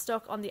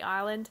livestock on the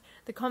island,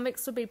 the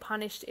convicts would be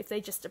punished if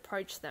they just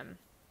approached them.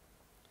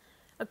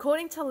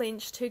 According to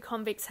Lynch, 2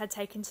 convicts had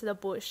taken to the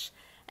bush,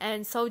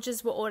 and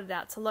soldiers were ordered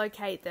out to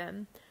locate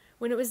them.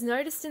 When it was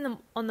noticed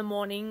on the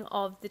morning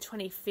of the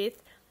 25th,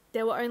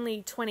 there were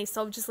only 20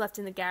 soldiers left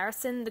in the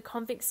garrison. The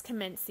convicts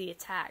commenced the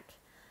attack.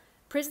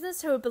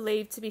 Prisoners who were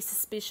believed to be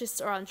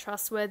suspicious or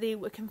untrustworthy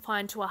were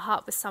confined to a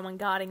hut with someone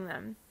guarding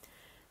them.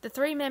 The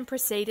 3 men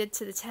proceeded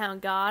to the town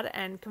guard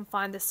and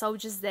confined the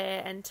soldiers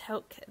there and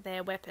took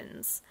their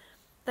weapons.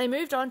 They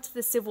moved on to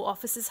the civil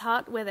officers'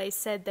 hut, where they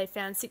said they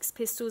found 6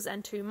 pistols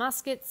and 2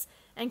 muskets,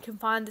 and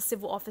confined the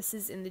civil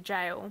officers in the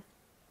jail.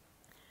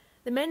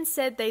 The men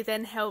said they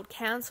then held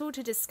council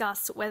to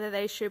discuss whether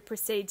they should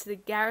proceed to the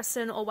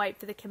garrison or wait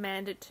for the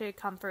commandant to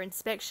come for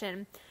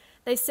inspection.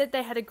 They said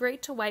they had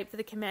agreed to wait for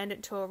the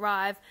commandant to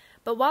arrive,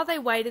 but while they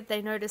waited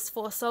they noticed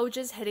 4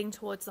 soldiers heading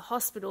towards the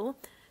hospital,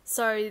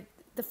 so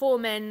the 4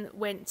 men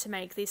went to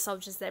make these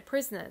soldiers their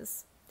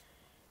prisoners.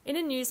 In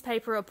a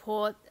newspaper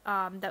report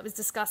that was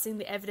discussing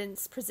the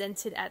evidence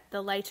presented at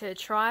the later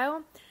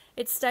trial,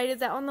 it stated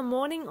that on the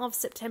morning of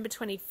September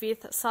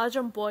 25th,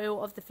 Sergeant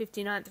Boyle of the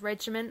 59th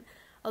Regiment,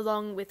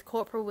 along with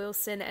Corporal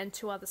Wilson and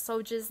 2 other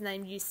soldiers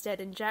named Eusted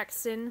and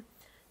Jackson,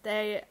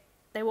 they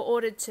were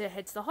ordered to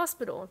head to the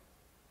hospital.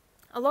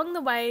 Along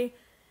the way,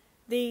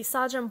 the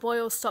Sergeant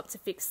Boyle stopped to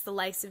fix the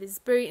lace of his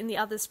boot, and the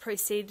others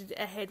proceeded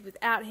ahead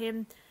without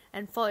him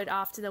and followed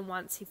after them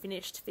once he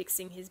finished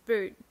fixing his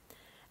boot.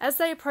 As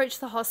they approached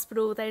the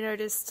hospital, they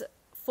noticed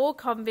 4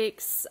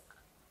 convicts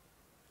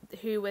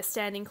who were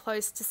standing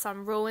close to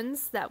some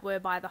ruins that were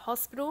by the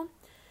hospital,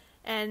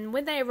 and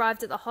when they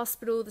arrived at the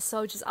hospital, the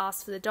soldiers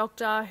asked for the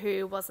doctor,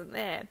 who wasn't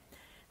there.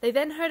 They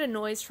then heard a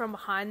noise from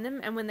behind them,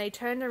 and when they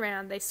turned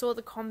around, they saw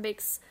the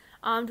convicts,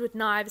 armed with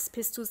knives,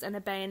 pistols and a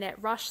bayonet,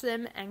 rush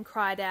them and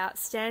cried out,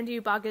 "Stand you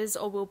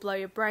buggers or we'll blow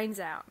your brains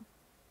out."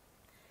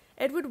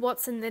 Edward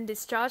Watson then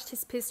discharged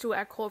his pistol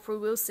at Corporal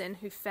Wilson,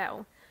 who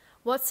fell.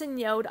 Watson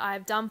yelled, "I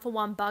have done for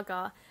one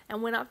bugger,"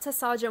 and went up to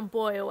Sergeant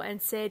Boyle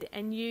and said,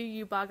 "And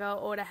you bugger,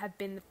 ought to have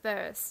been the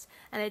first,"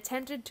 and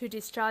attempted to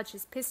discharge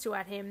his pistol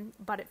at him,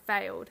 but it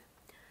failed.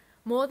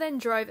 Moore then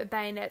drove a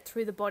bayonet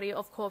through the body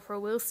of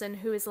Corporal Wilson,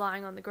 who was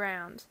lying on the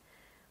ground.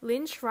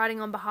 Lynch,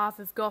 writing on behalf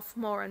of Goff,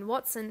 Moore and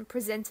Watson,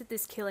 presented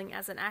this killing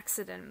as an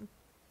accident.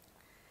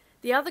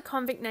 The other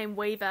convict named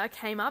Weaver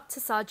came up to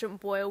Sergeant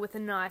Boyle with a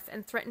knife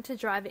and threatened to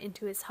drive it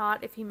into his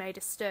heart if he made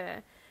a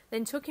stir,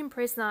 then took him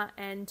prisoner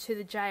and to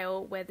the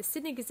jail, where the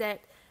Sydney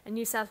Gazette and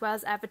New South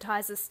Wales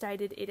Advertiser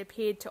stated it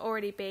appeared to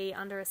already be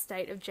under a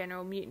state of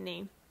general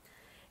mutiny.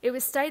 It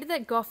was stated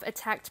that Goff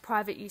attacked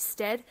Private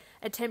Eusted,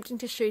 attempting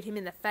to shoot him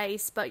in the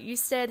face, but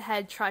Eusted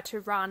had tried to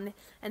run,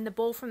 and the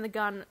ball from the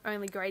gun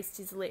only grazed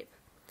his lip.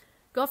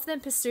 Goff then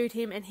pursued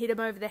him and hit him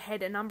over the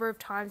head a number of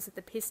times with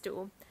the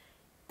pistol,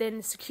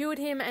 then secured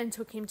him and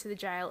took him to the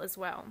jail as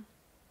well.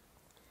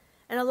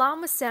 An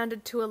alarm was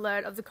sounded to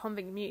alert of the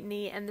convict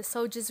mutiny, and the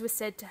soldiers were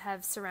said to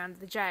have surrounded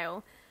the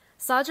jail.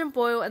 Sergeant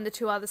Boyle and the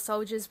 2 other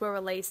soldiers were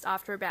released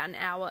after about an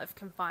hour of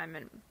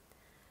confinement.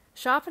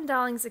 Sharp and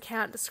Darling's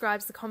account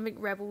describes the convict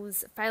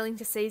rebels failing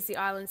to seize the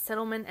island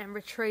settlement and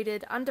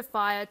retreated under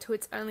fire to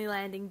its only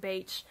landing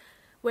beach,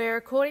 where,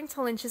 according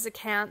to Lynch's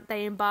account,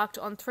 they embarked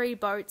on 3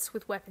 boats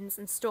with weapons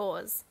and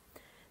stores.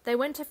 They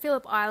went to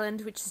Phillip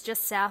Island, which is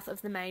just south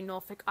of the main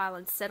Norfolk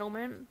Island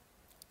settlement,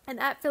 and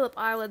at Phillip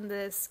Island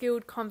the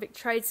skilled convict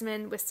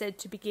tradesmen were said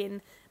to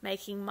begin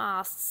making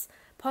masts,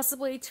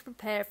 possibly to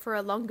prepare for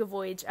a longer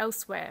voyage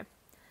elsewhere.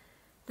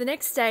 The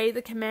next day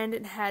the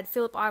commandant had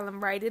Phillip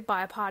Island raided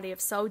by a party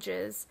of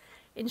soldiers.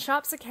 In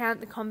Sharp's account,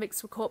 the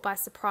convicts were caught by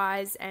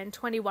surprise and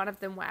 21 of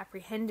them were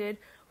apprehended,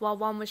 while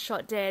one was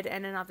shot dead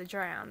and another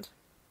drowned.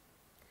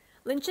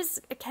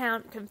 Lynch's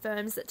account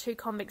confirms that 2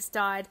 convicts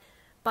died,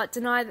 but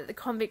denied that the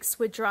convicts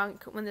were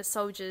drunk when the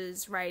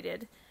soldiers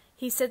raided.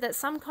 He said that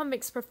some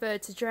convicts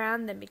preferred to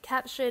drown than be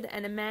captured,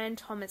 and a man,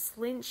 Thomas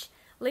Lynch,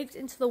 leaped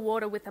into the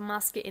water with a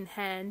musket in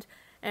hand,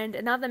 and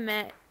another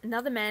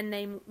man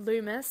named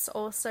Loomis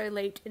also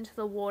leaped into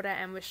the water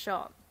and was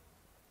shot.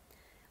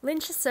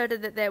 Lynch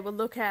asserted that there were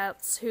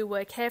lookouts who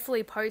were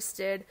carefully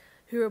posted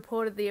who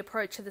reported the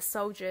approach of the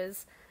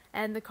soldiers,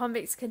 and the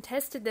convicts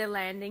contested their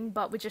landing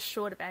but were just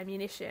short of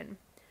ammunition.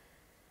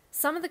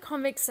 Some of the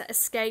convicts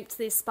escaped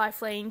this by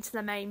fleeing to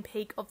the main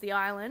peak of the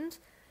island,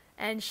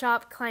 and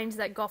Sharp claimed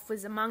that Goff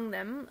was among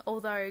them,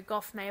 although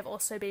Goff may have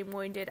also been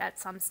wounded at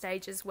some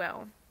stage as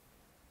well.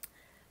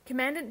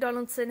 Commandant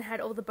Donaldson had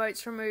all the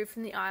boats removed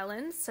from the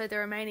island, so the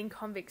remaining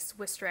convicts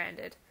were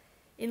stranded.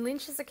 In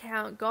Lynch's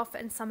account, Goff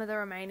and some of the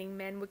remaining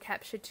men were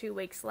captured 2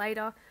 weeks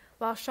later,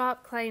 while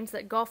Sharp claims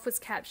that Goff was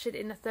captured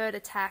in a third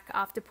attack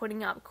after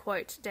putting up,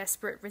 quote,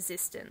 desperate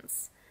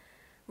resistance.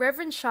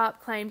 Reverend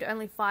Sharp claimed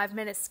only 5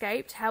 men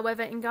escaped.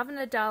 However, in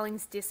Governor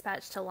Darling's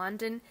dispatch to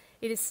London,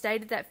 it is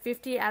stated that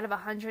 50 out of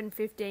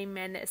 115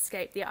 men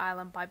escaped the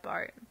island by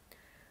boat.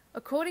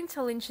 According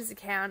to Lynch's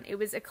account, it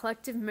was a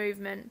collective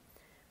movement,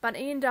 but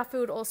Ian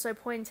Duffield also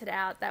pointed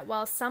out that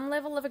while some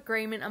level of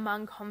agreement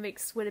among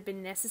convicts would have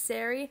been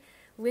necessary,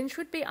 Lynch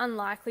would be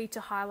unlikely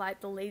to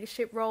highlight the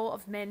leadership role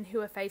of men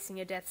who are facing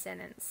a death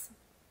sentence.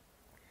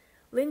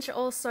 Lynch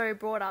also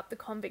brought up the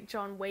convict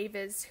John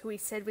Weavers, who he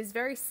said was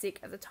very sick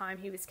at the time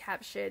he was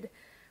captured.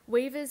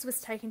 Weavers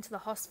was taken to the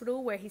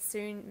hospital where he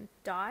soon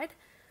died,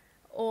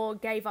 or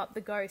gave up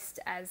the ghost,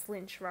 as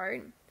Lynch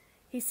wrote.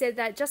 He said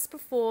that just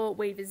before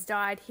Weavers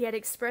died, he had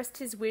expressed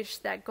his wish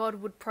that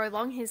God would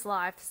prolong his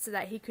life so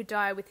that he could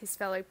die with his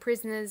fellow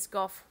prisoners,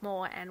 Goff,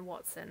 Moore and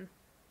Watson.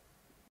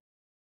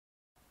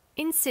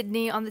 In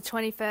Sydney on the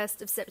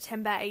 21st of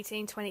September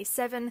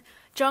 1827,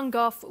 John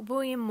Goff,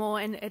 William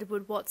Moore and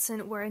Edward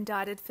Watson were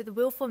indicted for the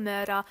wilful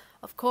murder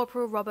of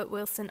Corporal Robert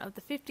Wilson of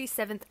the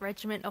 57th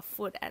Regiment of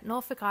Foot at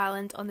Norfolk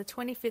Island on the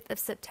 25th of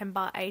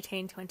September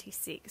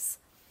 1826.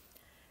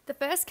 The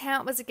first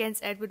count was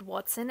against Edward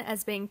Watson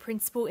as being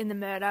principal in the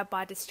murder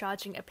by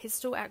discharging a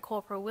pistol at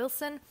Corporal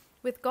Wilson,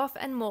 with Goff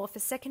and Moore for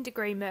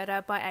second-degree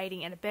murder by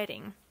aiding and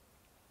abetting.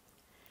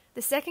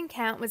 The second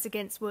count was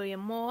against William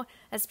Moore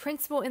as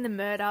principal in the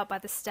murder by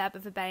the stab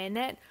of a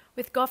bayonet,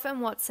 with Goff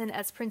and Watson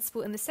as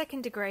principal in the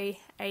second degree,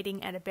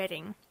 aiding and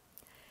abetting.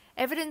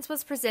 Evidence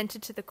was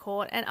presented to the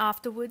court, and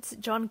afterwards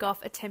John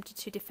Goff attempted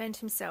to defend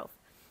himself.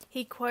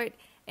 He, quote,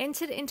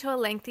 entered into a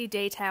lengthy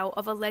detail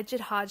of alleged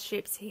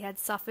hardships he had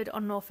suffered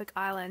on Norfolk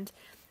Island,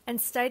 and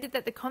stated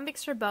that the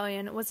convicts'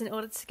 rebellion was in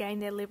order to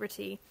gain their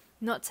liberty,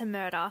 not to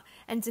murder,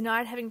 and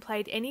denied having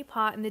played any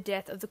part in the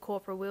death of the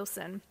Corporal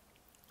Wilson.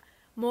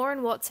 Moore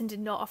and Watson did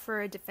not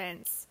offer a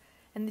defence,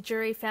 and the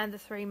jury found the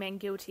 3 men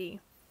guilty.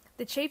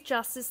 The Chief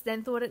Justice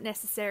then thought it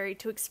necessary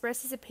to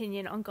express his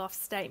opinion on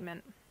Goff's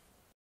statement.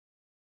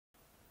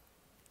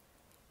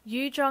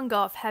 You, John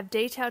Goff, have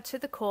detailed to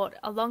the court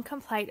a long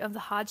complaint of the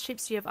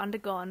hardships you have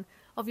undergone,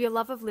 of your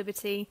love of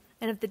liberty,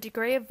 and of the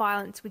degree of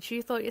violence which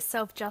you thought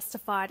yourself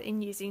justified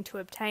in using to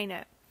obtain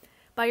it.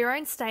 By your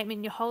own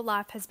statement, your whole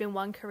life has been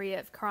one career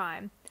of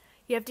crime.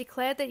 You have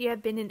declared that you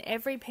have been in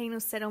every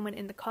penal settlement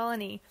in the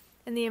colony,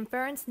 and the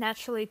inference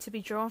naturally to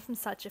be drawn from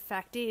such a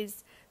fact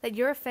is that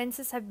your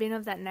offences have been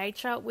of that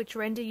nature which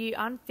render you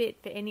unfit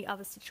for any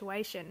other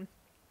situation.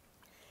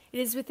 It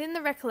is within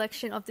the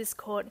recollection of this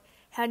court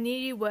how near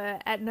you were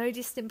at no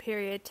distant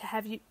period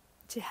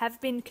to have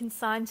been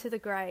consigned to the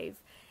grave,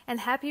 and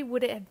happy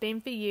would it have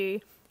been for you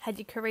had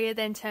your career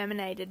then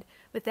terminated,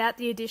 without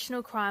the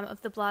additional crime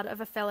of the blood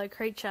of a fellow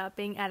creature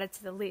being added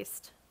to the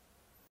list.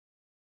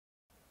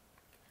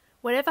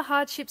 Whatever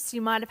hardships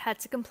you might have had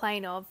to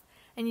complain of,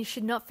 and you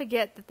should not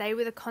forget that they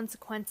were the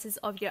consequences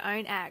of your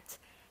own act,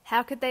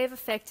 how could they have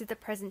affected the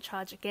present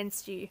charge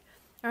against you,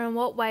 or in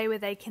what way were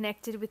they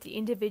connected with the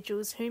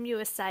individuals whom you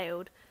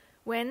assailed,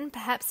 when,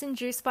 perhaps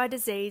induced by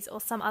disease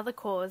or some other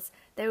cause,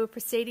 they were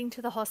proceeding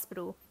to the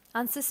hospital,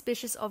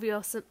 unsuspicious of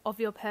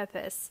your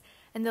purpose,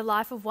 and the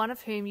life of one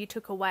of whom you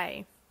took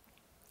away.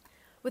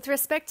 With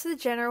respect to the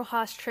general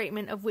harsh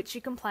treatment of which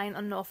you complain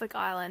on Norfolk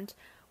Island,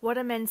 what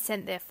are men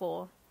sent there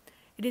for?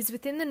 It is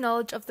within the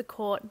knowledge of the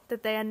court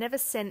that they are never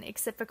sent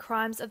except for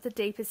crimes of the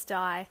deepest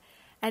dye,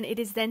 and it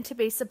is then to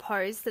be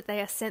supposed that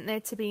they are sent there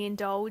to be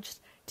indulged,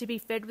 to be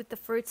fed with the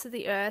fruits of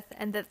the earth,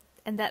 and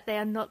that they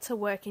are not to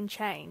work in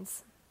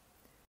chains.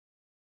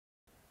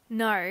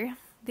 No,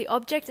 the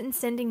object in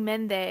sending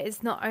men there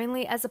is not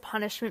only as a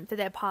punishment for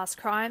their past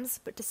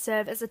crimes, but to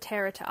serve as a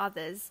terror to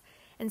others,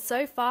 and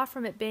so far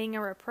from it being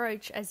a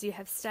reproach, as you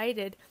have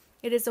stated,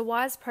 It is a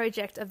wise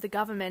project of the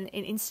government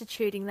in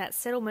instituting that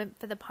settlement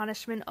for the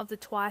punishment of the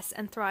twice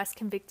and thrice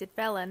convicted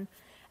felon,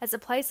 as a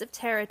place of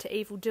terror to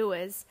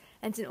evildoers,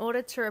 and in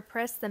order to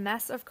repress the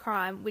mass of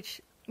crime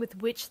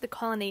with which the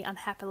colony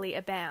unhappily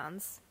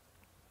abounds.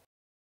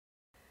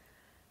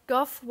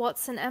 Goff,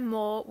 Watson and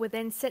Moore were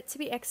then set to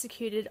be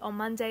executed on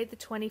Monday the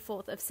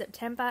 24th of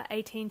September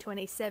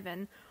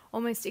 1827,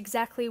 almost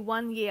exactly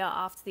 1 year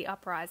after the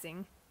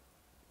uprising.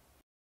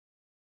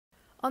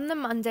 On the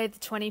Monday the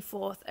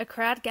 24th, a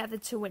crowd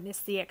gathered to witness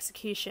the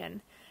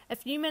execution. A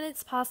few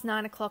minutes past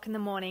 9 o'clock in the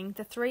morning,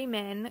 the three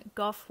men,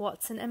 Goff,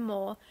 Watson and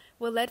Moore,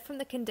 were led from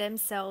the condemned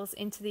cells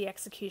into the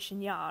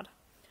execution yard.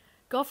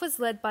 Goff was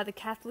led by the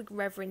Catholic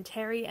Reverend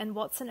Terry, and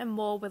Watson and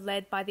Moore were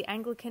led by the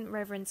Anglican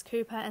Reverends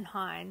Cooper and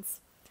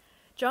Hines.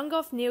 John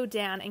Goff kneeled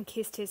down and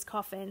kissed his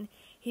coffin.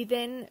 He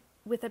then,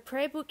 with a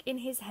prayer book in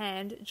his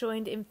hand,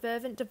 joined in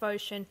fervent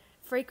devotion,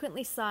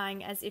 frequently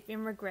sighing as if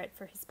in regret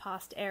for his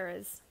past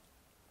errors.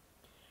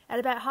 At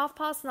about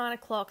 9:30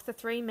 o'clock, the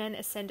three men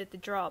ascended the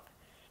drop.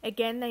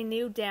 Again they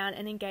kneeled down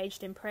and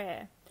engaged in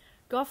prayer.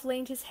 Goff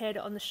leaned his head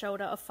on the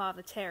shoulder of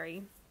Father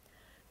Terry.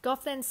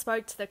 Goff then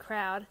spoke to the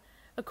crowd.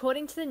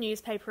 According to the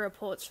newspaper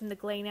reports from the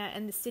Gleaner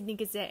and the Sydney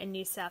Gazette and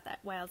New South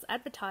Wales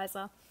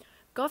Advertiser,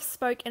 Goff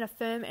spoke in a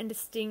firm and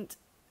distinct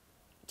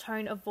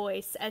tone of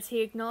voice as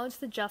he acknowledged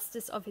the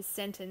justice of his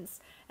sentence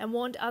and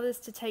warned others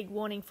to take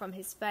warning from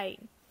his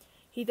fate.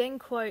 He then,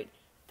 quote,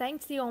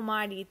 thanked the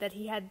Almighty that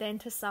he had then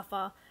to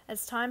suffer,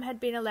 as time had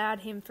been allowed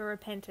him for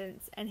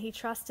repentance, and he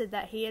trusted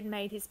that he had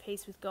made his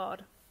peace with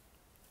God.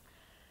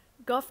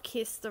 Goff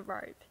kissed the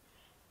rope,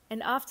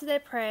 and after their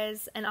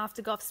prayers and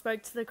after Goff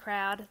spoke to the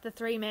crowd, the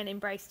three men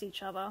embraced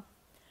each other.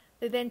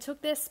 They then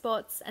took their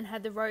spots and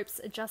had the ropes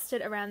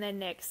adjusted around their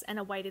necks and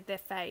awaited their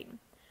fate.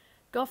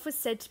 Goff was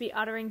said to be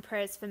uttering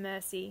prayers for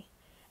mercy.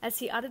 As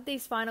he uttered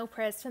these final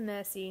prayers for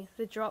mercy,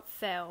 the drop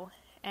fell,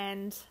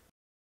 and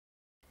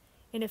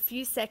in a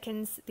few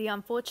seconds, the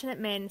unfortunate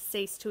men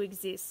ceased to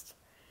exist.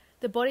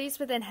 The bodies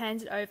were then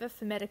handed over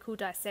for medical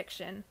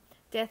dissection.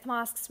 Death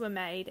masks were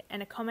made,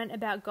 and a comment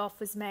about Goff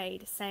was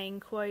made, saying,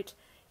 quote,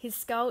 his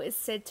skull is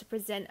said to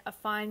present a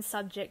fine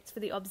subject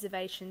for the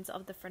observations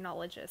of the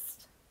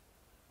phrenologist.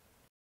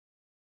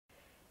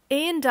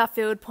 Ian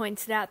Duffield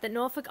pointed out that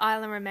Norfolk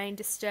Island remained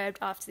disturbed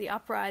after the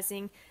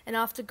uprising and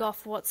after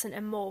Goff, Watson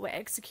and Moore were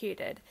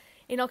executed.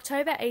 In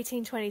October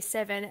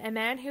 1827, a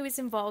man who was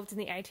involved in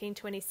the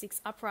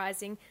 1826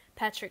 uprising,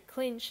 Patrick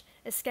Clinch,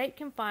 escaped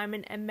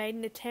confinement and made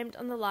an attempt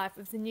on the life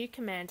of the new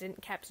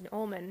commandant, Captain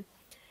Orman.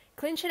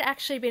 Clinch had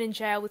actually been in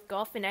jail with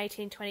Goff in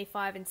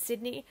 1825 in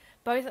Sydney,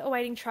 both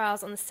awaiting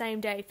trials on the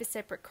same day for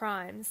separate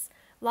crimes.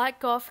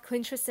 Like Goff,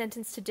 Clinch was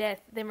sentenced to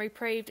death, then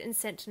reprieved and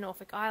sent to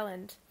Norfolk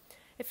Island.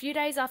 A few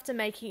days after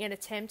making an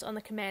attempt on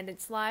the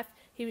commandant's life,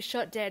 he was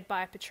shot dead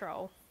by a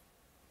patrol.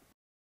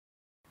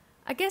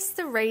 I guess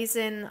the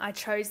reason I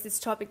chose this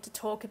topic to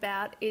talk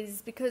about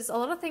is because a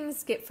lot of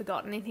things get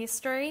forgotten in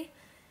history.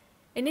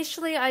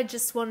 Initially, I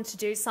just wanted to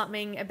do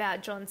something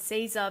about John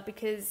Caesar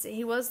because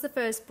he was the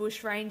first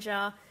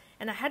bushranger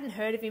and I hadn't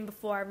heard of him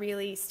before I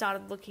really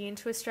started looking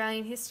into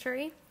Australian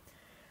history.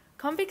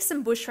 Convicts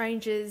and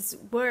bushrangers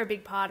were a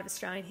big part of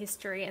Australian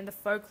history and the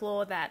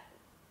folklore that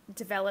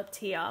developed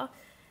here,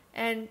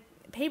 and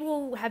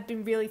people have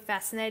been really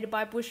fascinated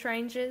by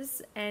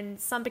bushrangers and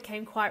some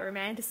became quite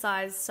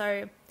romanticised,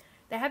 so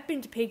they have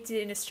been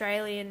depicted in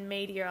Australian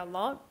media a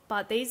lot,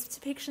 but these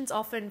depictions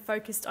often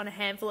focused on a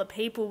handful of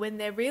people when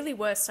there really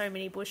were so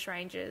many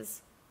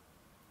bushrangers.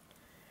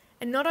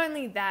 And not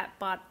only that,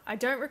 but I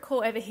don't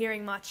recall ever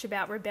hearing much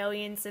about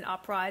rebellions and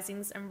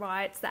uprisings and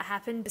riots that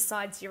happened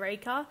besides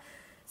Eureka,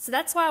 so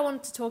that's why I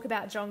wanted to talk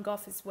about John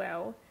Goff as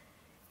well.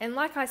 And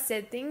like I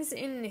said, things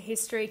in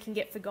history can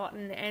get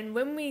forgotten, and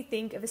when we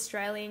think of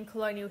Australian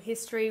colonial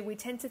history, we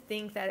tend to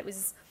think that it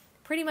was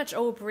pretty much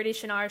all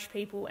British and Irish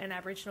people and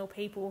Aboriginal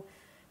people.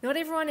 Not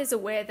everyone is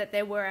aware that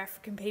there were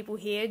African people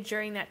here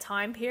during that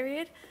time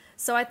period,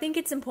 so I think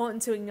it's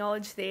important to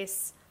acknowledge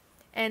this.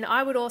 And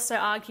I would also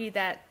argue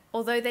that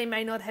although they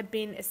may not have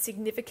been a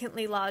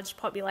significantly large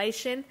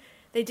population,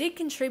 they did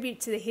contribute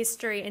to the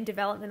history and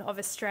development of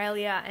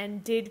Australia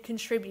and did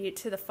contribute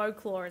to the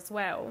folklore as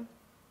well.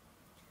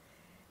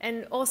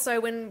 And also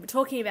when we're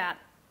talking about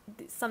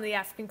some of the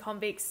African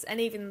convicts and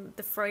even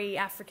the free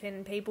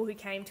African people who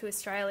came to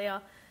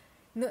Australia,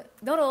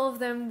 not all of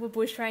them were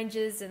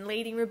bushrangers and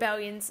leading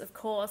rebellions, of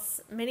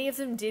course. Many of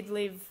them did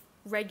live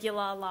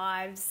regular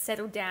lives,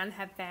 settle down,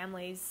 have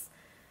families.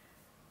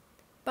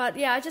 But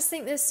yeah, I just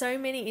think there's so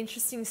many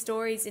interesting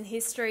stories in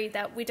history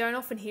that we don't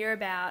often hear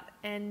about,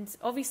 and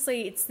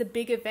obviously it's the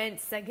big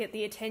events that get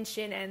the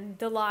attention and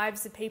the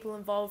lives of people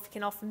involved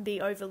can often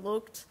be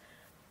overlooked,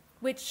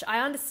 which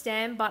I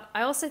understand, but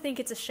I also think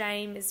it's a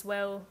shame as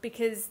well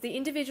because the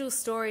individual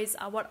stories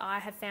are what I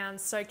have found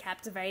so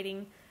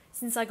captivating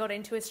since I got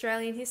into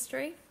Australian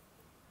history.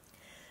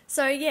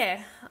 So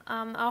yeah,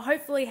 I'll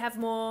hopefully have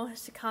more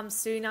to come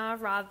sooner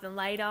rather than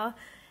later,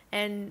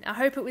 and I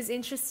hope it was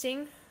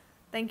interesting.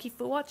 Thank you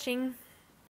for watching.